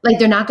 Like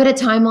they're not good at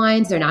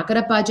timelines, they're not good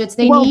at budgets.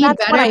 They need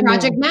better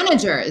project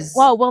managers.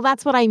 Well,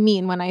 that's what I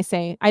mean when I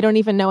say I don't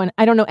even know, and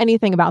I don't know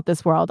anything about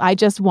this world. I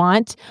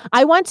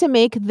want to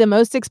make the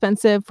most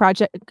expensive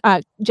project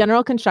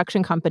general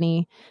construction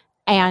company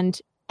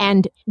and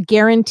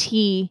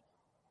guarantee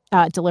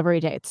delivery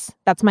dates.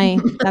 That's my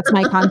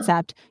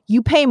concept.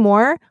 You pay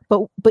more,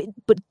 but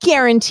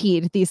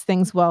guaranteed these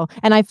things will.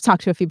 And I've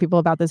talked to a few people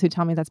about this who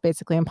tell me that's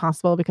basically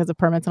impossible because of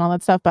permits and all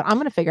that stuff. But I'm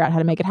going to figure out how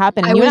to make it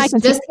happen. And I was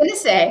just going to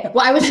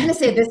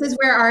say this is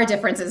where our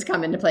differences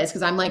come into place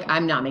because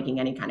I'm not making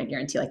any kind of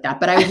guarantee like that.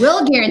 But I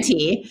will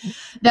guarantee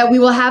that we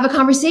will have a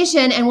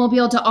conversation and we'll be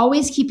able to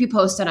always keep you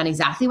posted on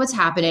exactly what's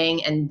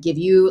happening and give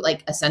you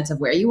like a sense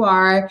of where you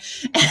are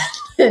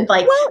and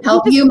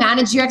help you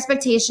manage your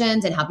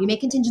expectations and help you make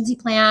contingency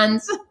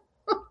plans.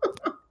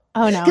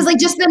 Oh no. Because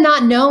just the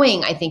not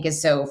knowing, I think,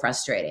 is so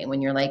frustrating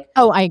when you're like,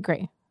 oh, I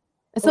agree.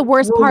 It's the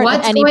worst part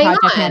of any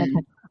project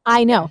management.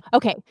 I know.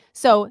 Okay.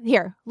 So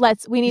here,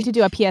 we need to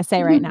do a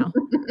PSA right now.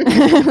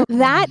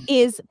 That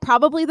is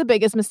probably the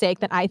biggest mistake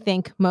that I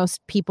think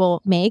most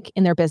people make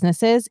in their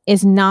businesses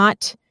is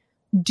not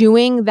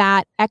doing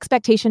that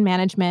expectation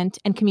management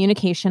and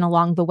communication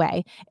along the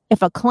way.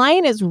 If a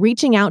client is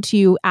reaching out to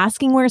you,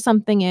 asking where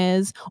something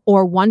is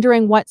or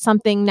wondering what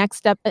something next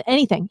step,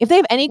 anything, if they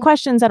have any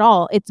questions at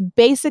all, it's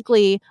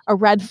basically a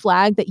red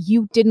flag that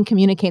you didn't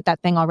communicate that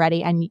thing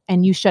already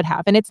and you should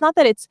have. And it's not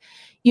that it's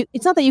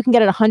not that you can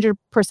get it 100%,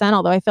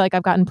 although I feel like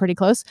I've gotten pretty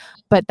close,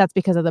 but that's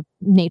because of the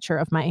nature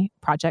of my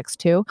projects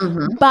too.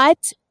 Mm-hmm.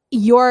 But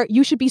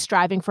you should be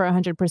striving for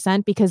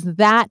 100% because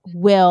that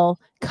will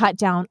cut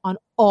down on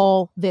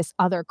all this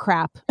other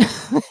crap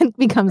that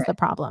becomes the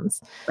problems.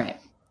 Right.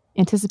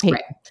 Anticipate.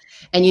 Right.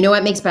 And you know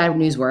what makes bad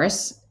news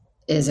worse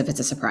is if it's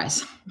a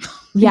surprise.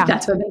 Yeah.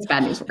 That's what makes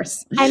bad news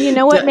worse. And you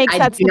know what makes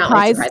that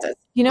surprise?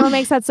 You know what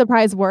makes that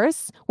surprise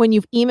worse? When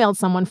you've emailed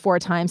someone 4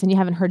 times and you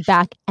haven't heard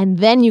back and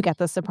then you get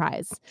the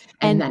surprise.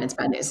 And then it's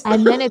bad news.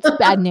 And then it's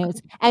bad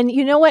news. And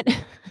you know what?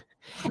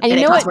 And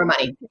it costs more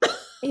money.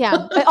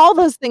 Yeah, all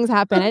those things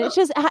happen. And it's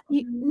just,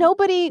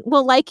 nobody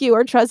will like you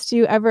or trust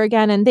you ever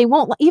again. And they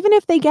won't, even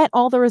if they get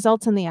all the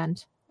results in the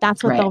end,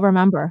 that's what they'll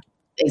remember.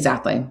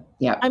 Exactly.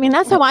 Yeah. I mean,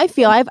 that's how I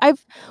feel.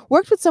 I've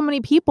worked with so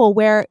many people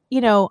where,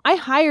 I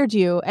hired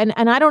you and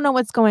I don't know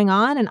what's going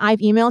on and I've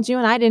emailed you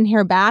and I didn't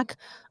hear back.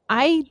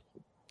 I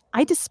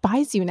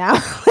despise you now.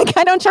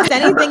 I don't trust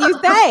anything you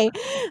say.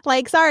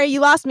 Sorry, you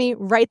lost me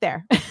right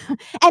there.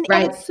 And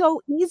it's so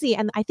easy.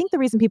 And I think the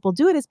reason people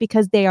do it is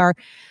because they are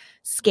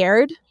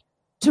scared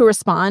to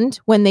respond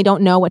when they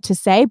don't know what to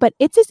say. But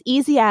it's as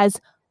easy as,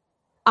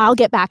 I'll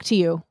get back to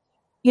you.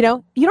 You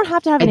don't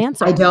have to have an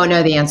answer. I don't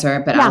know the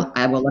answer, but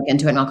I will look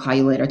into it and I'll call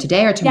you later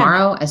today or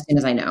tomorrow as soon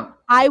as I know.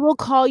 I will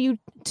call you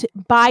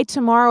by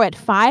tomorrow at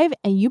 5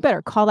 and you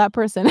better call that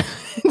person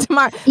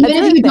tomorrow.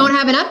 Even if you don't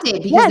have an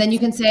update, because then you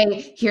can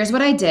say, here's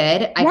what I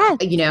did.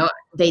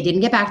 They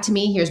didn't get back to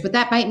me. Here's what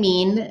that might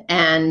mean.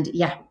 And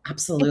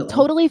absolutely. It's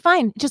totally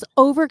fine. Just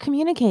over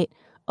communicate.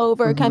 I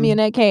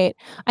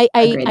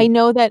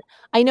know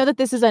that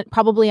this is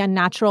probably a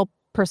natural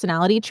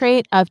personality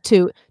trait of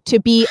to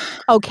be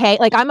okay.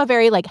 I'm a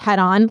very head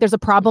on. There's a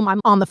problem, I'm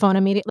on the phone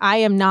immediately. I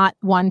am not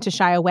one to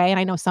shy away, and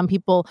I know some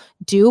people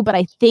do, but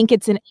I think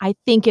it's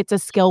a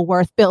skill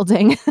worth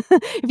building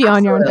if you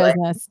own your own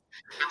business.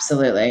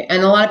 Absolutely.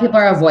 And a lot of people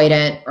are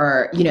avoidant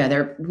or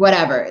they're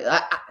whatever.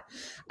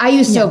 I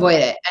used to avoid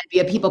it and be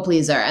a people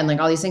pleaser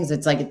and all these things.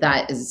 It's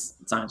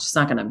it's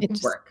not going to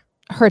work.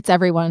 Hurts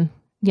everyone.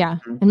 Yeah.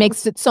 Mm-hmm. It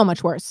makes it so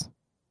much worse.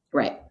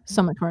 Right.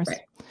 So much worse.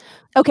 Right.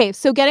 Okay,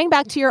 so getting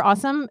back to your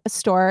awesome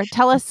store,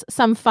 tell us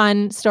some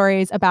fun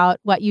stories about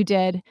what you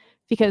did,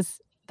 because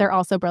they're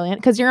also brilliant,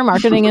 because you're a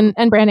marketing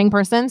and branding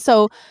person.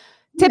 So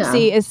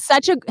Tipsy Yeah. is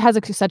such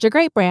a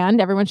great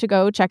brand. Everyone should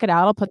go check it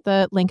out. I'll put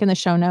the link in the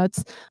show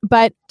notes.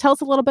 But tell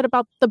us a little bit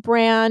about the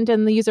brand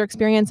and the user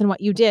experience and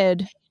what you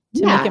did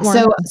to make it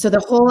more. So the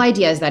whole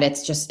idea is that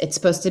it's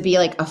supposed to be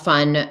like a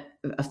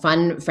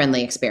fun,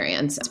 friendly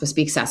experience. It's supposed to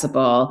be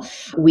accessible.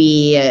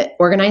 We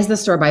organize the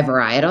store by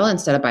varietal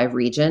instead of by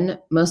region.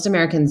 Most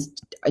Americans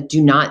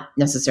do not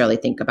necessarily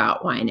think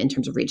about wine in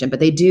terms of region, but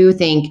they do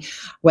think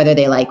whether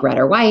they like red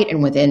or white.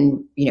 And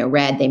within,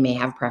 red, they may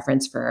have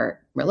preference for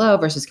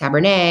Merlot versus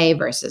Cabernet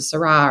versus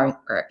Syrah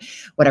or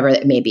whatever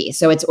it may be.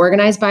 So it's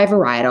organized by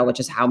varietal, which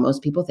is how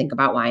most people think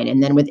about wine.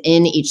 And then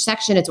within each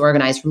section, it's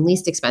organized from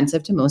least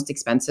expensive to most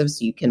expensive.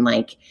 So you can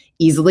like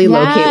easily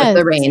locate what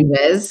the range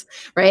is,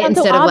 right? That's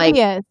Instead so of like,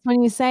 obvious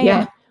when you say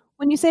it.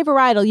 When you say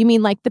varietal, you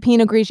mean like the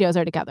Pinot Grigios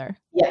are together.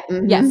 Yeah.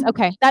 Mm-hmm. Yes.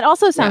 Okay. That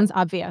also sounds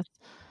obvious.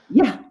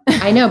 Yeah,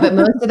 I know. But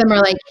most of them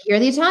are like, here are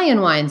the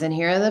Italian wines and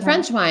here are the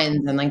French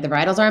wines. And like the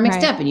varietals are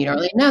mixed up and you don't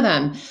really know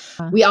them.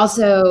 We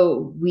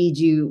also,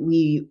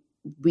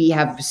 we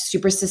have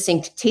super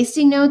succinct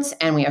tasting notes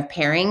and we have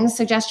pairing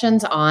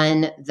suggestions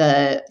on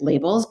the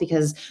labels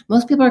because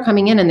most people are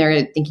coming in and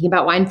they're thinking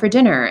about wine for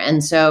dinner.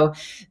 And so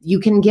you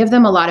can give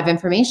them a lot of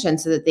information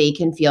so that they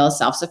can feel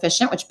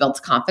self-sufficient, which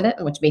builds confidence,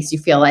 which makes you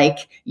feel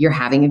like you're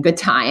having a good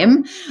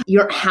time. You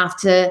don't have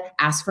to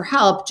ask for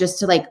help just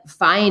to like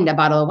find a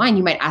bottle of wine.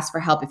 You might ask for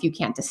help if you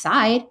can't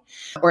decide,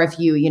 or if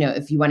you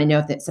want to know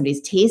if that somebody's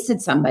tasted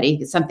something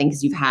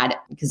because you've had,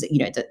 because,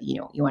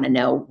 you want to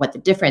know what the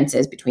difference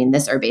is between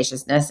this herbaceousness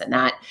and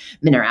that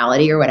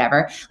minerality or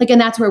whatever. And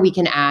that's where we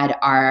can add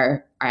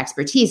our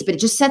expertise, but it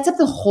just sets up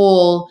the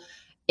whole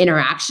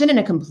interaction in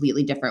a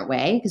completely different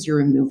way because you're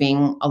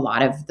removing a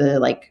lot of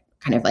the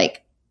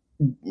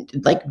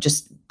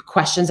just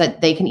questions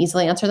that they can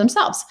easily answer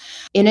themselves.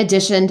 In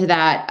addition to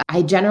that,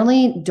 I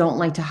generally don't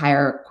like to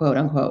hire quote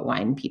unquote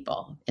wine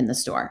people in the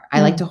store.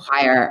 I like to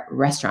hire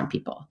restaurant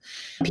people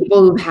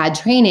who've had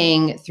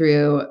training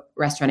through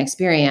restaurant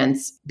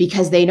experience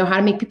because they know how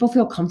to make people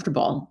feel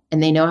comfortable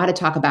and they know how to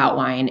talk about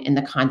wine in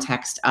the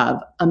context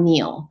of a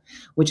meal,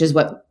 which is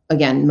what,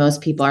 again,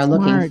 most people are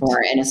looking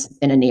for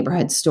in a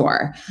neighborhood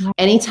store.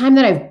 Anytime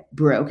that I've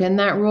broken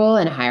that rule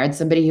and hired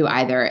somebody who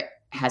either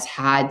has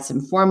had some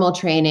formal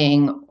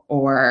training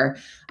or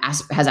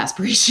has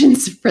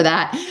aspirations for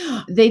that,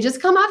 they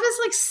just come off as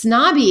like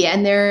snobby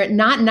and they're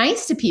not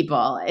nice to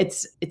people.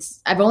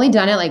 I've only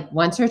done it like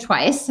once or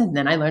twice and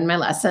then I learned my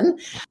lesson.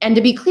 And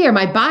to be clear,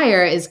 my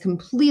buyer is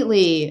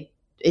completely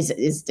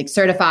is like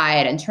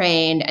certified and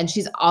trained. And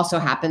she's also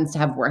happens to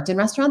have worked in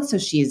restaurants. So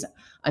she's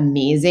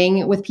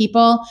amazing with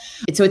people.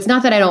 So it's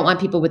not that I don't want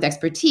people with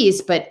expertise,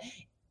 but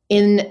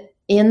in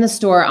the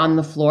store on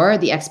the floor,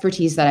 the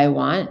expertise that I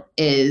want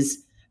is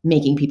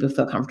making people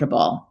feel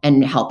comfortable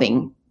and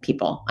helping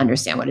people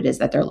understand what it is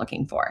that they're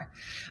looking for.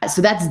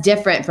 So that's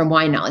different from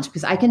wine knowledge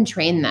because I can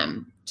train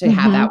them to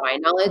have that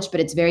wine knowledge, but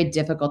it's very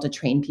difficult to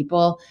train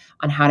people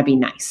on how to be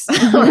nice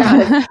or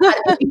how to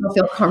make people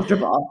feel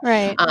comfortable.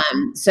 Right.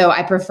 So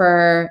I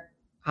prefer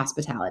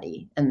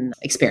hospitality and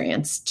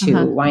experience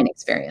to wine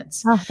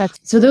experience.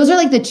 So those are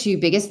like the two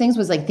biggest things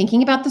was like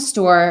thinking about the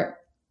store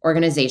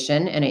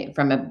organization and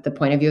from the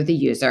point of view of the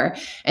user,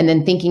 and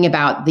then thinking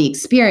about the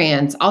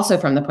experience also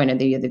from the point of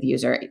view of the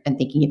user and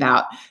thinking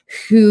about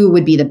who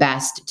would be the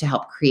best to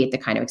help create the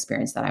kind of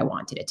experience that I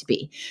wanted it to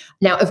be.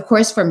 Now, of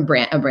course, from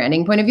a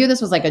branding point of view, this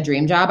was like a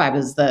dream job. I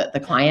was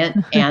the client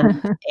and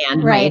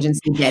my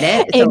agency did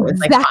it. So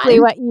exactly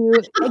it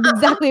was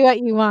exactly what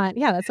you want.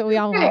 Yeah, that's what we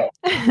all want.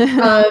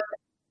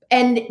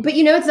 But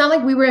it's not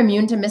like we were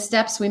immune to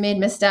missteps. We made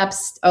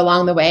missteps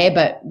along the way,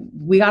 but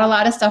we got a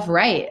lot of stuff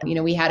right.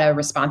 We had a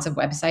responsive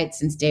website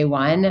since day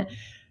one.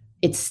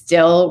 It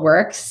still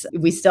works.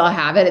 We still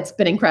have it. It's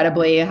been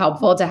incredibly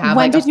helpful to have.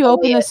 When did you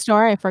open the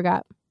store? I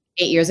forgot.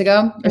 8 years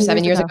ago or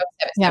 7 years ago.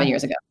 7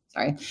 years ago.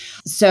 Sorry.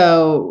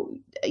 So,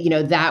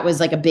 that was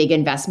like a big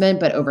investment,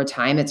 but over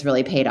time it's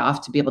really paid off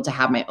to be able to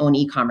have my own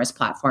e-commerce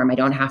platform. I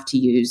don't have to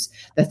use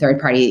the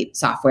third-party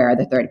software,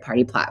 the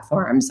third-party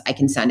platforms. I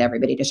can send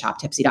everybody to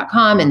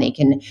shoptipsy.com and they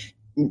can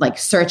like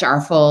search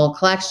our full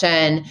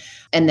collection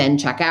and then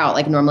check out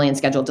like normally and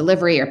schedule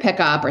delivery or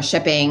pickup or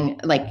shipping.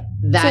 Like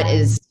that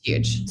is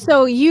huge.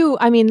 So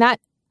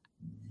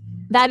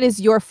that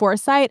is your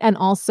foresight and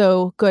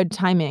also good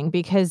timing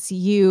because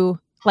you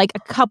like a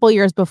couple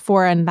years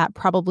before and that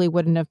probably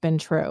wouldn't have been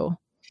true.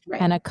 Right.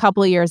 And a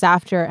couple of years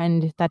after,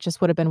 and that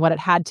just would have been what it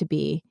had to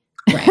be.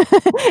 Right.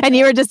 And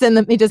you were just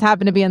you just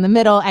happened to be in the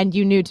middle and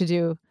you knew to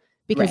do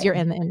because you're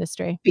in the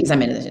industry. Because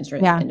I'm in the industry.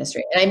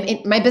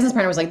 And my business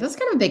partner was like, this is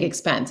kind of a big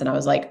expense. And I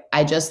was like,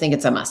 I just think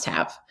it's a must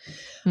have.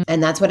 Mm-hmm.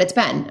 And that's what it's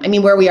been. I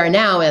mean, where we are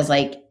now is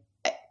like,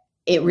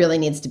 it really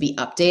needs to be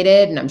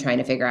updated. And I'm trying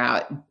to figure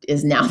out,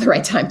 is now the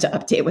right time to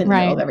update in the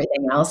middle of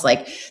everything else?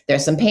 Like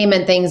there's some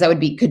payment things that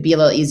could be a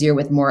little easier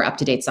with more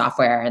up-to-date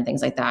software and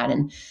things like that.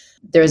 And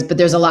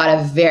there's a lot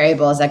of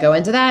variables that go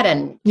into that.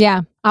 And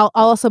yeah, I'll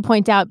also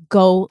point out,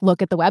 go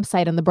look at the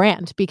website and the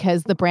brand,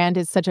 because the brand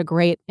is such a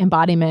great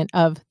embodiment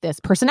of this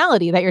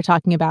personality that you're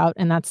talking about.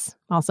 And that's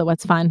also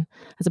what's fun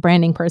as a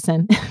branding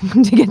person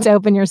to get to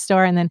open your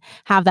store and then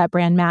have that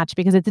brand match,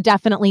 because it's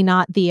definitely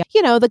not the,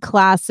 the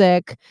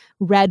classic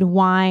red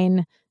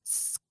wine,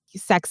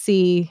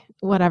 sexy,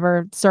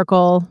 whatever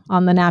circle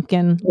on the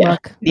napkin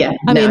look. Yeah.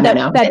 I mean,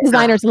 that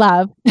designers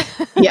love.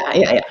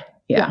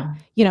 Yeah.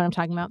 You know what I'm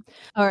talking about.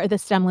 Or the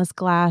stemless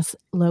glass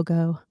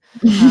logo.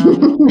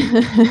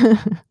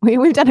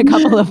 We've done a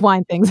couple of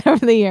wine things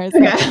over the years. So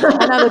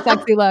I know the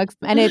sexy looks,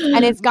 and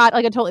it's got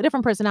like a totally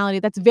different personality.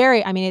 That's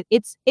very, I mean,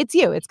 it's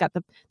you. It's got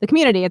the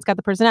community. It's got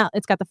the personality.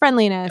 It's got the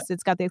friendliness.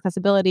 It's got the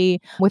accessibility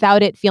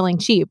without it feeling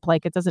cheap.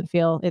 Like it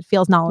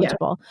feels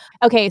knowledgeable.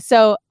 Yeah. Okay,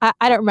 so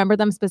I don't remember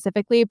them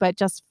specifically, but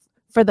just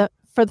for the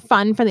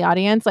fun for the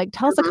audience, like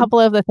tell us a couple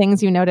of the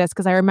things you noticed,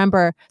 because I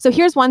remember. So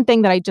here's one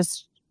thing that I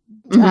just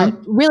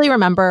really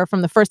remember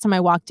from the first time I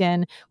walked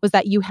in, was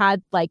that you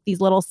had like these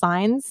little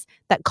signs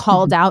that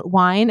called out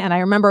wine. And I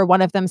remember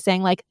one of them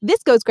saying like,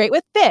 this goes great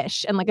with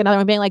fish. And like another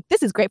one being like,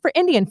 this is great for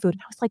Indian food.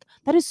 And I was like,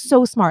 that is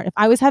so smart. If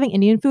I was having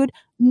Indian food,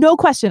 no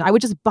question, I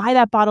would just buy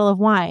that bottle of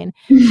wine.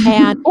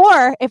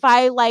 Or if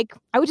I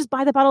would just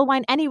buy the bottle of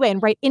wine anyway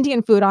and write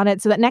Indian food on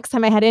it, so that next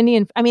time I had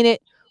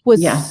it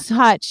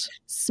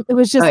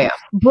was just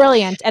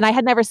brilliant. And I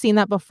had never seen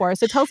that before.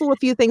 So tell us a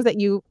few things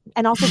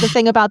and also the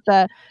thing about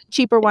the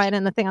cheaper wine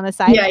and the thing on the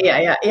side.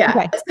 Yeah.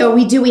 Okay. So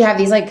we have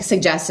these like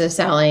suggestive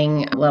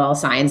selling little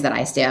signs that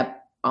I stay up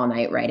all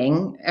night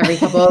writing every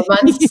couple of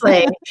months.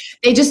 Like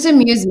they just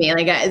amuse me.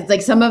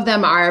 Like some of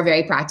them are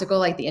very practical,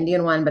 like the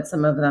Indian one, but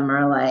some of them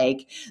are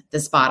like,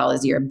 this bottle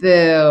is your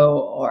boo,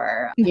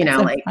 or,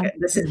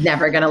 this is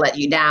never going to let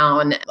you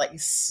down.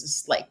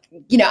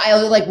 I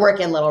like work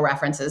in little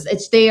references.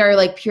 They are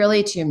like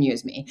purely to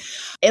amuse me.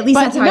 At least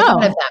that's how I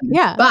thought of them.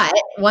 Yeah. But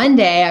one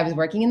day I was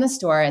working in the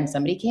store and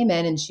somebody came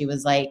in and she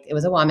was like, it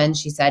was a woman.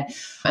 She said,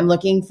 I'm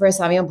looking for a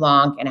Sauvignon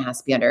Blanc and it has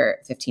to be under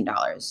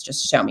 $15.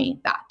 Just show me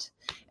that.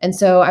 And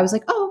so I was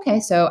like, oh, okay.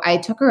 So I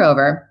took her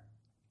over,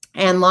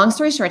 and long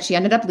story short, she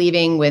ended up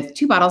leaving with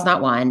 2 bottles,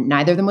 not one.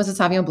 Neither of them was a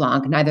Sauvignon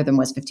Blanc. Neither of them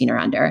was 15 or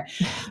under,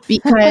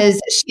 because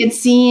she had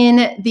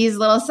seen these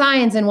little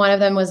signs. And one of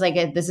them was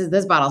like,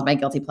 this bottle is my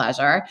guilty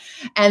pleasure.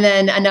 And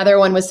then another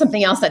one was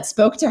something else that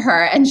spoke to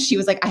her. And she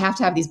was like, I have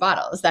to have these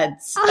bottles.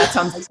 That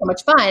sounds like so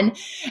much fun.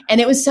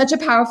 And it was such a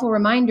powerful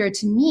reminder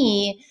to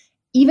me,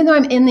 even though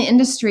I'm in the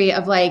industry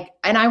of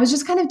and I was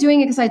just kind of doing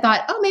it because I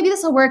thought, oh, maybe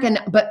this will work.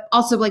 But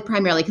also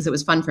primarily because it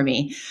was fun for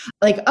me.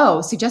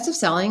 Suggestive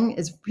selling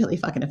is really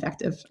fucking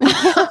effective.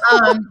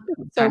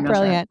 So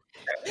brilliant.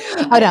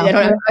 Sure. I'm going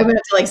to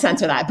have to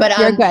censor that, but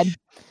you're good.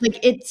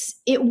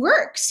 It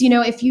works,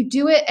 if you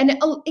do it, and it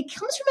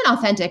comes from an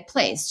authentic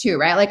place too,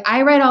 right? Like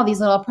I write all these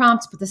little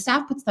prompts, but the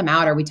staff puts them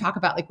out, or we talk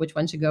about which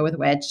one should go with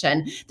which.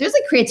 And there's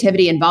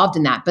creativity involved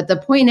in that. But the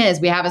point is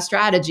we have a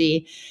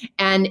strategy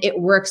and it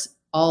works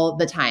all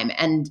the time.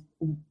 And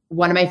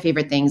one of my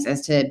favorite things is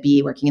to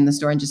be working in the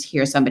store and just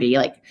hear somebody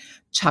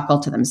chuckle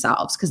to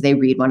themselves because they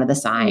read one of the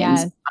signs.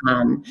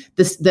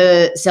 Yes.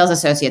 The sales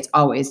associates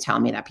always tell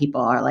me that people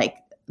are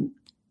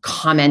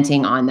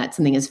commenting on that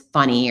something is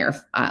funny, or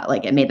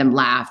it made them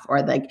laugh, or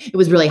it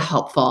was really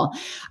helpful.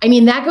 I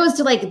mean, that goes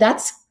to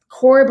that's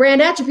core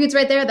brand attributes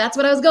right there. That's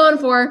what I was going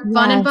for.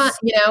 Fun and fun,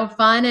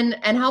 fun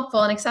and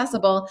helpful and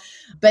accessible.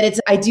 But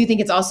I do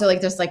think it's also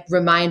this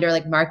reminder,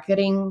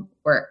 marketing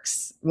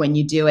works when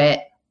you do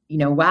it,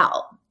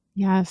 well.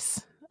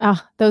 Yes.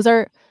 Those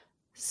are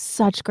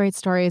such great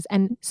stories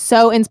and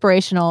so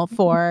inspirational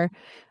for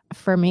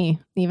me,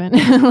 even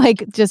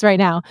just right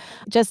now,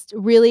 just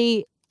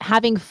really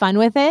having fun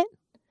with it.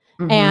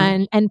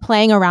 Mm-hmm. and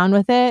playing around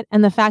with it.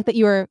 And the fact that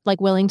you were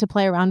willing to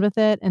play around with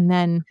it, and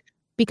then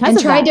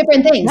try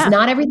different things. Yeah.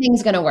 Not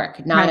everything's going to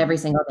work. Not every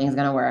single thing is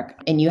going to work.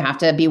 And you have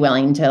to be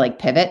willing to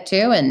pivot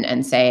too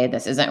and say,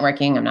 this isn't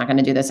working. I'm not going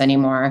to do this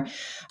anymore,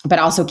 but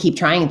also keep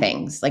trying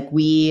things.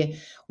 We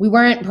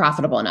weren't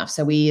profitable enough.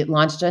 So we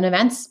launched an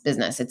events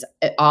business. It's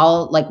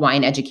all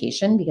wine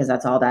education, because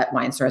that's all that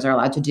wine stores are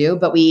allowed to do.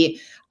 But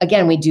we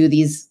do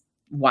these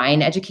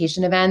wine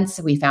education events.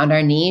 We found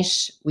our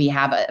niche. We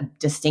have a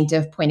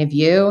distinctive point of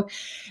view.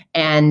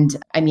 And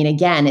I mean,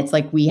 again, it's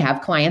we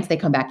have clients, they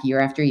come back year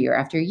after year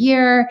after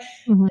year.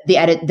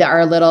 Mm-hmm.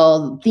 Our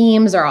little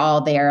themes are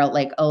all there, a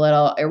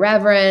little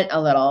irreverent,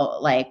 a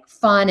little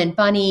fun and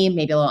funny,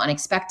 maybe a little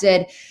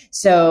unexpected.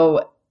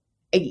 So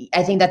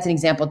I think that's an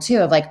example too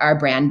of our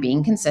brand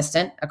being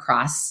consistent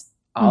across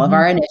all of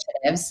our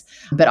initiatives,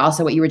 but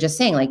also what you were just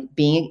saying,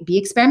 be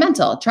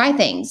experimental, try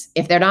things.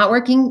 If they're not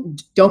working,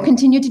 don't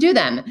continue to do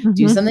them,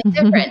 do something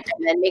different,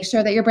 and then make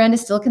sure that your brand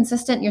is still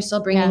consistent. And you're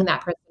still bringing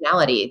that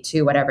personality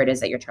to whatever it is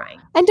that you're trying.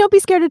 And don't be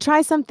scared to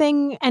try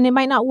something and it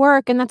might not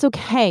work. And that's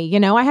okay.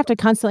 I have to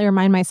constantly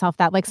remind myself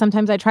that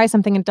sometimes I try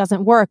something and it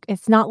doesn't work.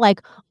 It's not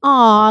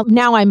oh,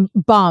 now I'm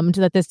bummed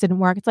that this didn't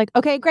work. It's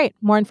okay, great.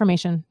 More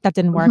information. That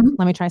didn't work.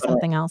 Let me try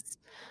something else.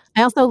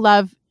 I also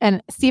love,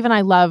 and Steve and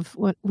I love,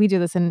 we do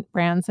this in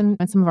brands and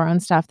some of our own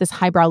stuff, this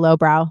highbrow,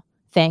 lowbrow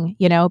thing,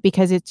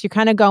 because you're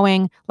kind of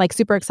going like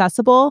super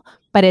accessible,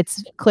 but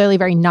it's clearly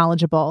very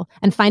knowledgeable.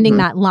 And finding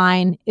that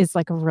line is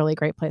like a really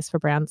great place for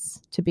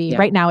brands to be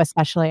right now,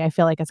 especially. I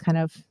feel like it's kind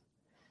of,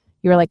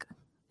 you're like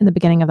in the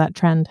beginning of that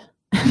trend.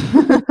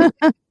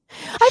 I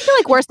feel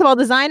like Worst of All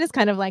Design is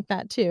kind of like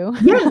that too.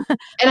 Yeah.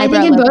 And I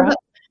think in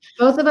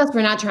both of us,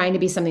 we're not trying to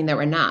be something that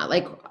we're not.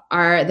 Like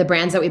the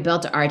brands that we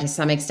built are to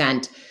some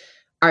extent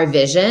our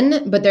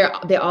vision, but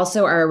they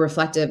also are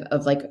reflective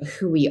of like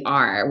who we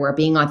are. We're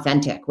being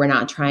authentic. We're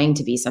not trying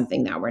to be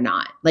something that we're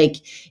not. Like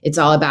it's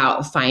all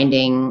about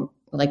finding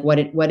like what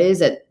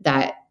is it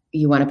that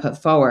you want to put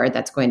forward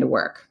that's going to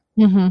work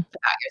about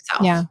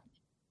yourself. Yeah.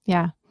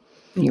 Yeah.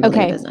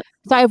 Okay.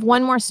 So I have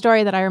one more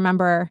story that I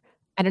remember.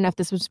 I don't know if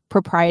this was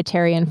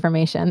proprietary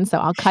information, so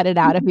I'll cut it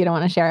out if you don't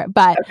want to share it.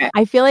 But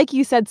I feel like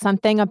you said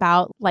something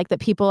about like that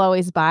people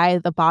always buy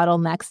the bottle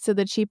next to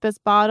the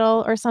cheapest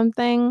bottle or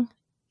something.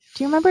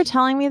 Do you remember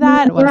telling me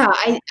that?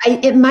 Yeah,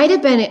 it might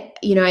have been,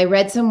 I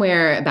read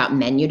somewhere about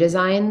menu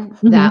design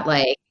that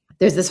like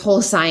there's this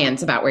whole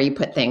science about where you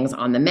put things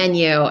on the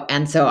menu.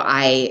 And so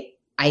I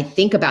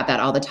think about that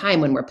all the time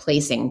when we're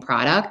placing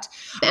product.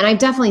 And I've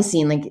definitely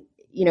seen like,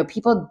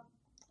 people,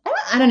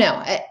 I don't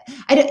know.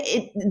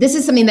 This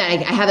is something that I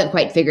haven't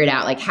quite figured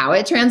out like how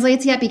it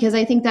translates yet, because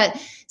I think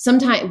that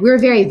sometimes we're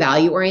very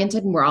value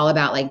oriented and we're all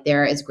about like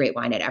there is great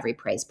wine at every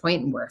price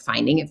point and we're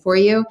finding it for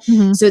you.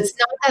 So it's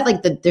not that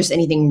like there's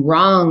anything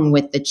wrong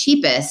with the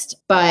cheapest,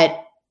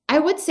 but I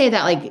would say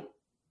that like,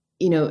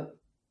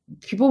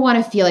 people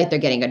want to feel like they're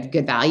getting a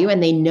good value,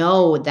 and they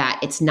know that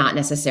it's not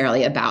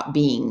necessarily about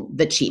being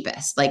the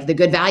cheapest. Like the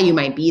good value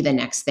might be the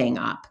next thing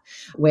up,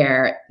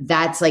 where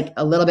that's like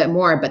a little bit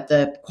more, but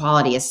the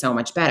quality is so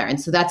much better. And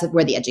so that's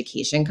where the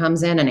education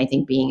comes in. And I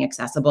think being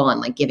accessible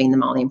and like giving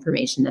them all the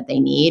information that they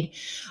need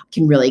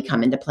can really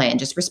come into play, and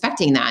just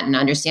respecting that and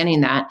understanding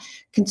that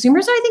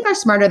consumers, I think, are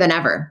smarter than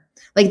ever.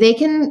 Like they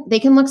can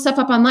look stuff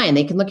up online.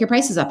 They can look your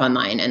prices up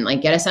online and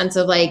like get a sense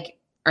of like,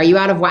 are you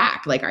out of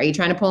whack? Like, are you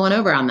trying to pull one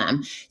over on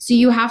them? So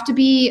you have to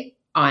be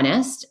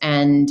honest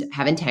and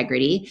have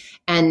integrity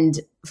and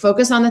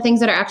focus on the things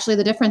that are actually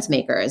the difference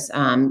makers.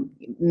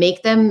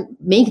 Make them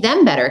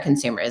better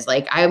consumers.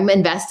 Like I'm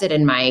invested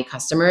in my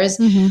customers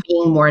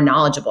being more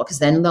knowledgeable, because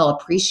then they'll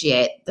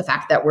appreciate the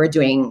fact that we're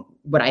doing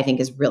what I think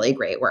is really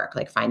great work,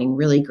 like finding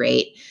really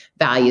great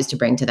values to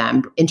bring to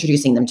them,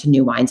 introducing them to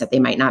new wines that they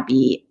might not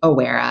be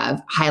aware of,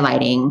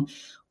 highlighting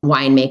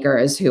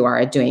winemakers who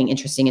are doing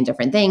interesting and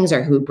different things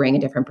or who bring a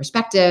different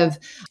perspective,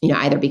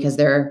 either because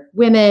they're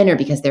women or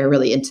because they're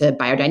really into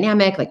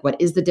biodynamic, like what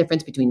is the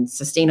difference between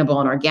sustainable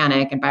and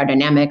organic and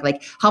biodynamic,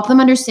 like help them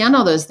understand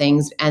all those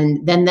things.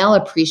 And then they'll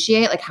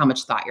appreciate like how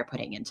much thought you're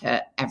putting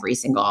into every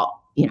single,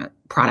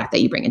 product that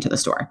you bring into the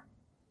store.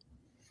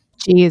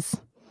 Jeez.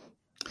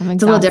 It's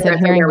a little different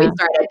from where we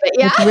started, but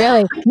yeah. It's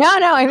really, no,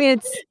 I mean,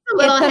 it's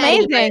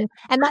amazing.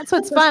 And that's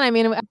what's fun. I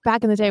mean,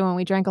 back in the day when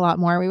we drank a lot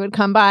more, we would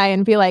come by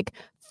and be like,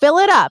 fill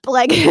it up,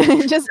 like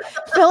just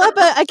fill up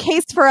a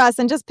case for us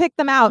and just pick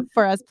them out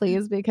for us,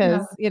 please.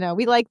 Because,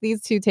 we like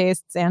these two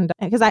tastes. And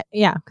because I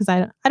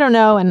don't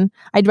know. And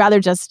I'd rather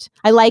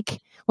I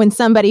like when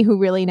somebody who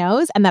really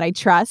knows and that I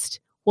trust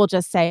will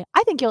just say,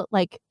 I think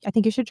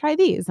you should try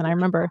these. And I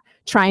remember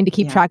trying to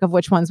keep track of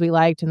which ones we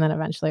liked. And then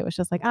eventually it was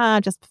just like,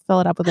 just fill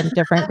it up with a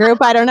different group.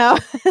 I don't know.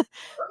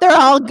 They're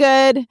all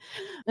good.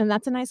 And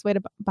that's a nice way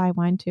to buy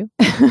wine too.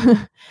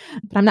 But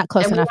I'm not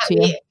close enough to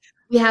you.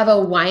 We have a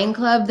wine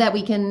club that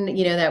we can,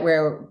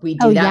 where we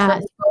do that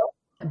for people.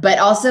 But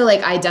also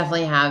like, I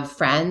definitely have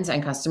friends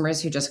and customers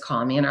who just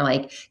call me and are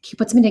like, can you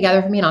put something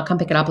together for me and I'll come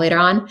pick it up later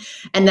on.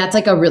 And that's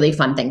like a really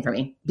fun thing for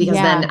me, because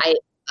then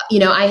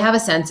I have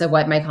a sense of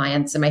what my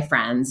clients and my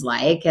friends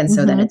like. And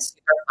so then it's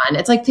super fun.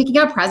 It's like picking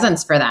out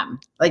presents for them.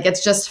 Like,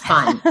 it's just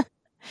fun.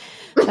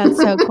 That's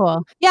so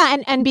cool. Yeah.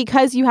 And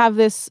because you have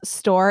this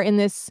store in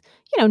this,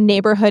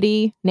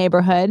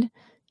 neighborhood,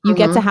 you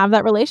get to have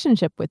that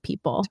relationship with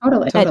people.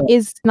 Totally. That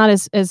is not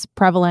as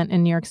prevalent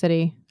in New York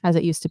City as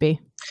it used to be.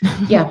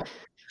 Yeah.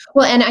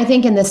 Well, and I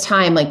think in this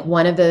time, like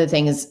one of the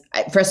things,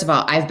 first of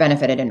all, I've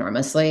benefited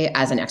enormously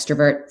as an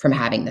extrovert from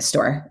having the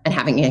store and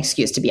having an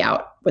excuse to be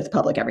out with the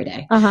public every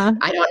day. I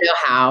don't know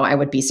how I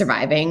would be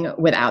surviving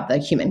without the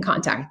human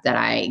contact that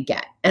I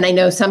get. And I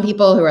know some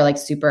people who are like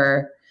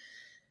super,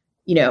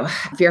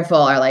 fearful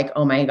are like,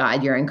 oh my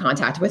God, you're in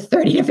contact with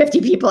 30 to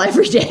 50 people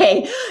every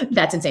day.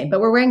 That's insane.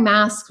 But we're wearing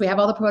masks. We have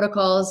all the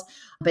protocols,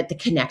 but the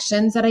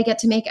connections that I get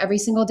to make every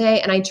single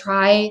day. And I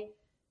try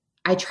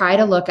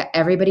to look at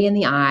everybody in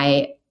the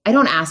eye. I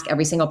don't ask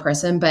every single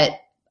person, but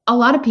a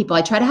lot of people,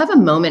 I try to have a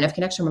moment of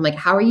connection. I'm like,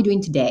 how are you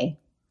doing today?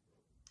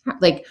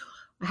 Like,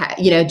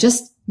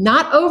 just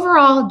not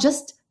overall,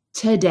 just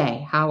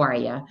today. How are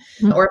you?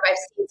 Mm-hmm. Or if I've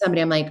seen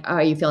somebody, I'm like, oh,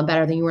 are you feeling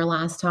better than you were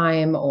last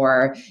time?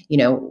 Or,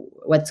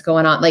 what's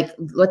going on? Like,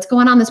 what's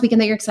going on this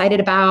weekend that you're excited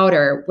about?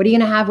 Or what are you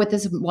going to have with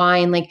this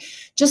wine? Like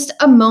just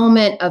a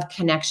moment of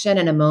connection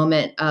and a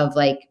moment of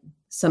like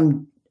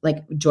some like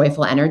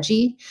joyful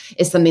energy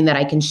is something that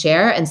I can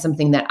share and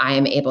something that I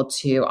am able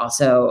to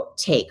also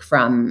take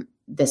from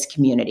this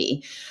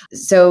community.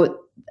 So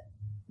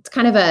it's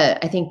kind of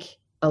I think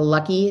a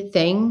lucky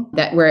thing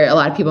that where a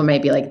lot of people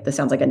might be like, this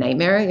sounds like a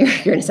nightmare.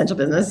 You're an essential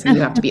business and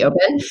you have to be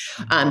open.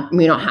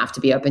 We don't have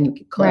to be open. You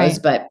can close. Right.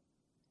 But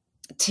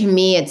to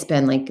me, it's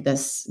been like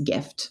this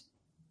gift,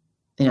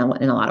 in a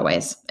lot of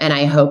ways. And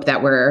I hope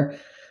that we're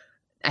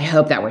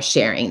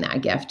sharing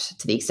that gift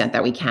to the extent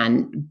that we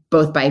can,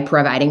 both by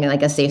providing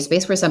like a safe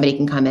space where somebody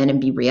can come in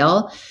and be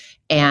real,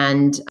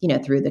 and,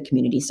 through the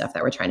community stuff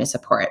that we're trying to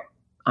support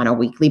on a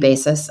weekly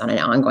basis, on an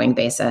ongoing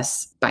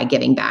basis, by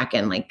giving back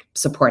and like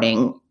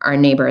supporting our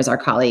neighbors, our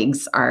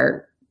colleagues,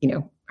 our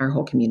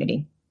whole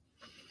community.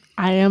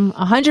 I am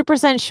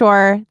 100%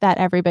 sure that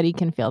everybody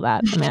can feel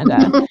that,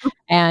 Amanda.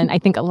 And I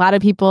think a lot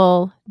of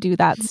people do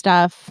that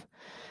stuff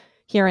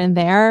here and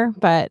there,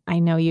 but I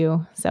know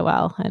you so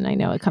well, and I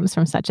know it comes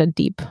from such a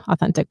deep,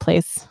 authentic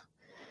place.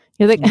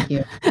 Thank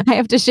you. I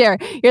have to share.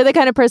 You're the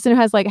kind of person who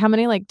has like, how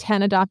many, like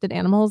 10 adopted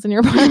animals in your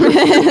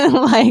apartment?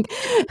 Like,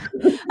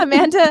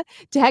 Amanda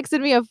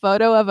texted me a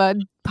photo of a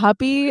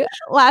puppy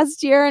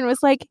last year and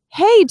was like,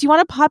 hey, do you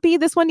want a puppy?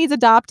 This one needs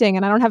adopting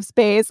and I don't have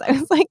space. I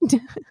was like,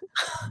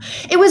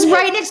 it was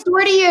right next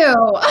door to you.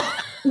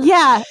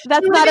 Yeah,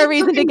 that's not a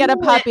reason to get a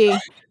puppy.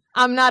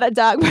 I'm not a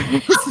dog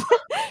person.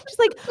 She's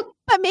like,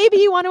 but maybe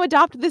you want to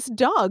adopt this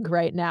dog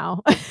right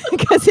now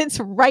because it's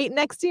right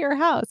next to your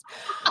house.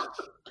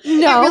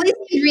 No, it really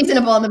seemed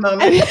reasonable in the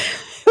moment. It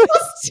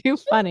was too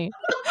funny.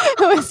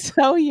 It was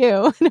so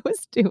you, and it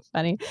was too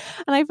funny.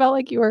 And I felt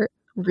like you were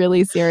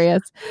really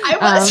serious. I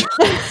was.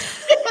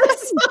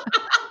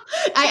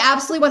 I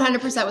absolutely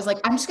 100% was like,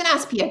 I'm just going to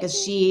ask Pia because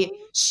she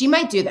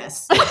might do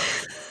this.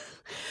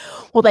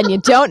 Well, then you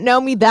don't know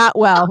me that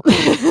well.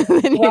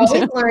 We're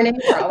always learning.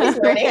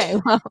 Okay,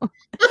 well,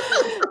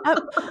 I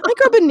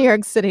grew up in New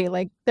York City.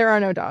 Like, there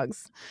are no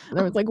dogs.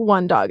 There was like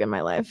one dog in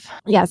my life.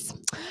 Yes.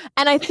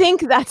 And I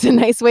think that's a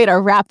nice way to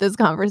wrap this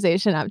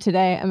conversation up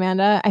today,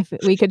 Amanda.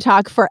 We could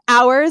talk for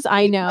hours.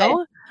 I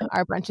know.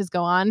 Our brunches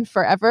go on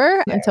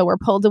forever until we're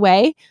pulled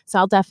away. So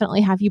I'll definitely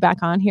have you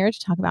back on here to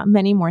talk about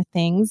many more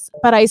things.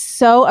 But I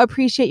so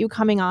appreciate you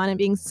coming on and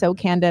being so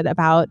candid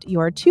about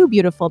your two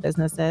beautiful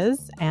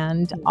businesses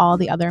and all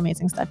the other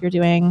amazing stuff you're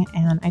doing.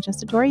 And I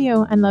just adore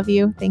you and love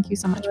you. Thank you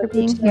so much for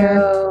being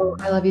here.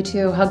 I love you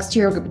too. Hugs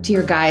to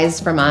your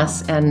guys from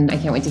us. And I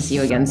can't wait to see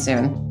you again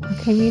soon.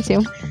 Okay, me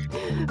too.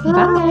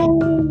 Bye.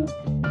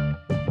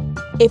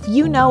 If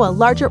you know a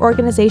larger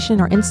organization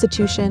or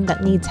institution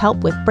that needs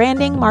help with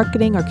branding,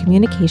 marketing, or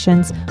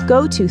communications,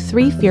 go to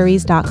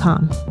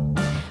 3furies.com.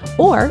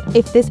 Or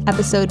if this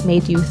episode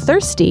made you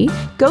thirsty,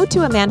 go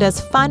to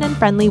Amanda's fun and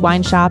friendly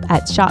wine shop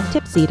at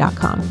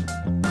shoptipsy.com.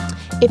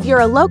 If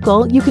you're a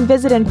local, you can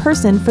visit in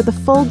person for the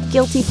full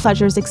Guilty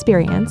Pleasures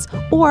experience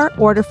or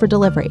order for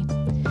delivery.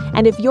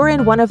 And if you're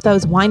in one of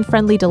those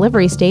wine-friendly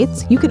delivery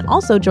states, you can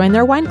also join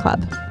their wine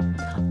club.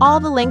 All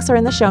the links are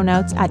in the show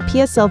notes at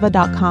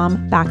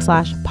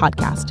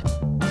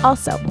piasilva.com/podcast.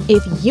 Also,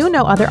 if you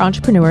know other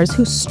entrepreneurs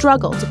who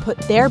struggle to put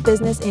their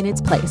business in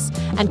its place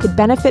and could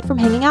benefit from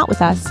hanging out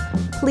with us,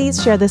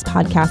 please share this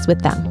podcast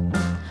with them.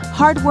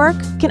 Hard work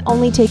can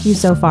only take you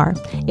so far.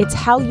 It's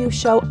how you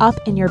show up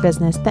in your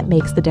business that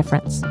makes the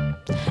difference.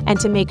 And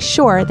to make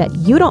sure that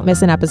you don't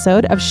miss an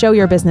episode of Show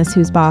Your Business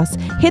Who's Boss,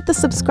 hit the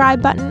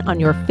subscribe button on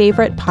your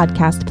favorite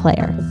podcast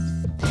player.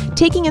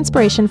 Taking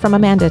inspiration from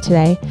Amanda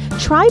today,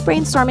 try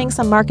brainstorming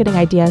some marketing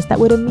ideas that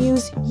would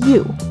amuse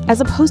you, as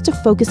opposed to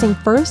focusing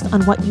first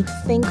on what you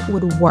think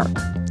would work.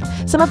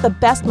 Some of the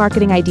best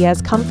marketing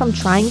ideas come from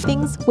trying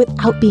things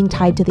without being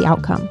tied to the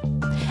outcome.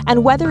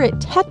 And whether it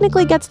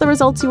technically gets the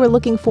results you were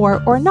looking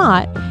for or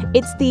not,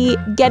 it's the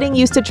getting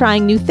used to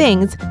trying new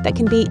things that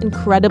can be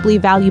incredibly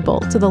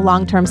valuable to the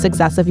long-term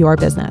success of your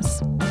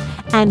business.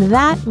 And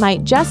that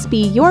might just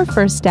be your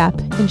first step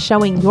in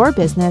showing your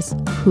business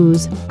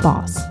who's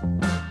boss.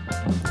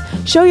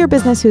 Show Your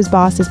Business Who's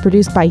Boss is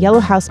produced by Yellow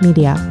House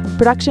Media.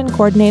 Production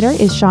coordinator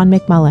is Sean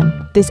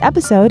McMullen. This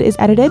episode is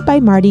edited by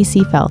Marty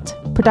Seafelt.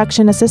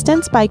 Production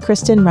assistance by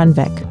Kristen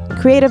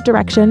Runvik. Creative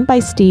direction by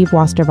Steve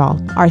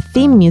Wasterval. Our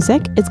theme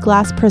music is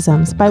Glass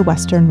Prisms by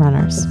Western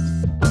Runners.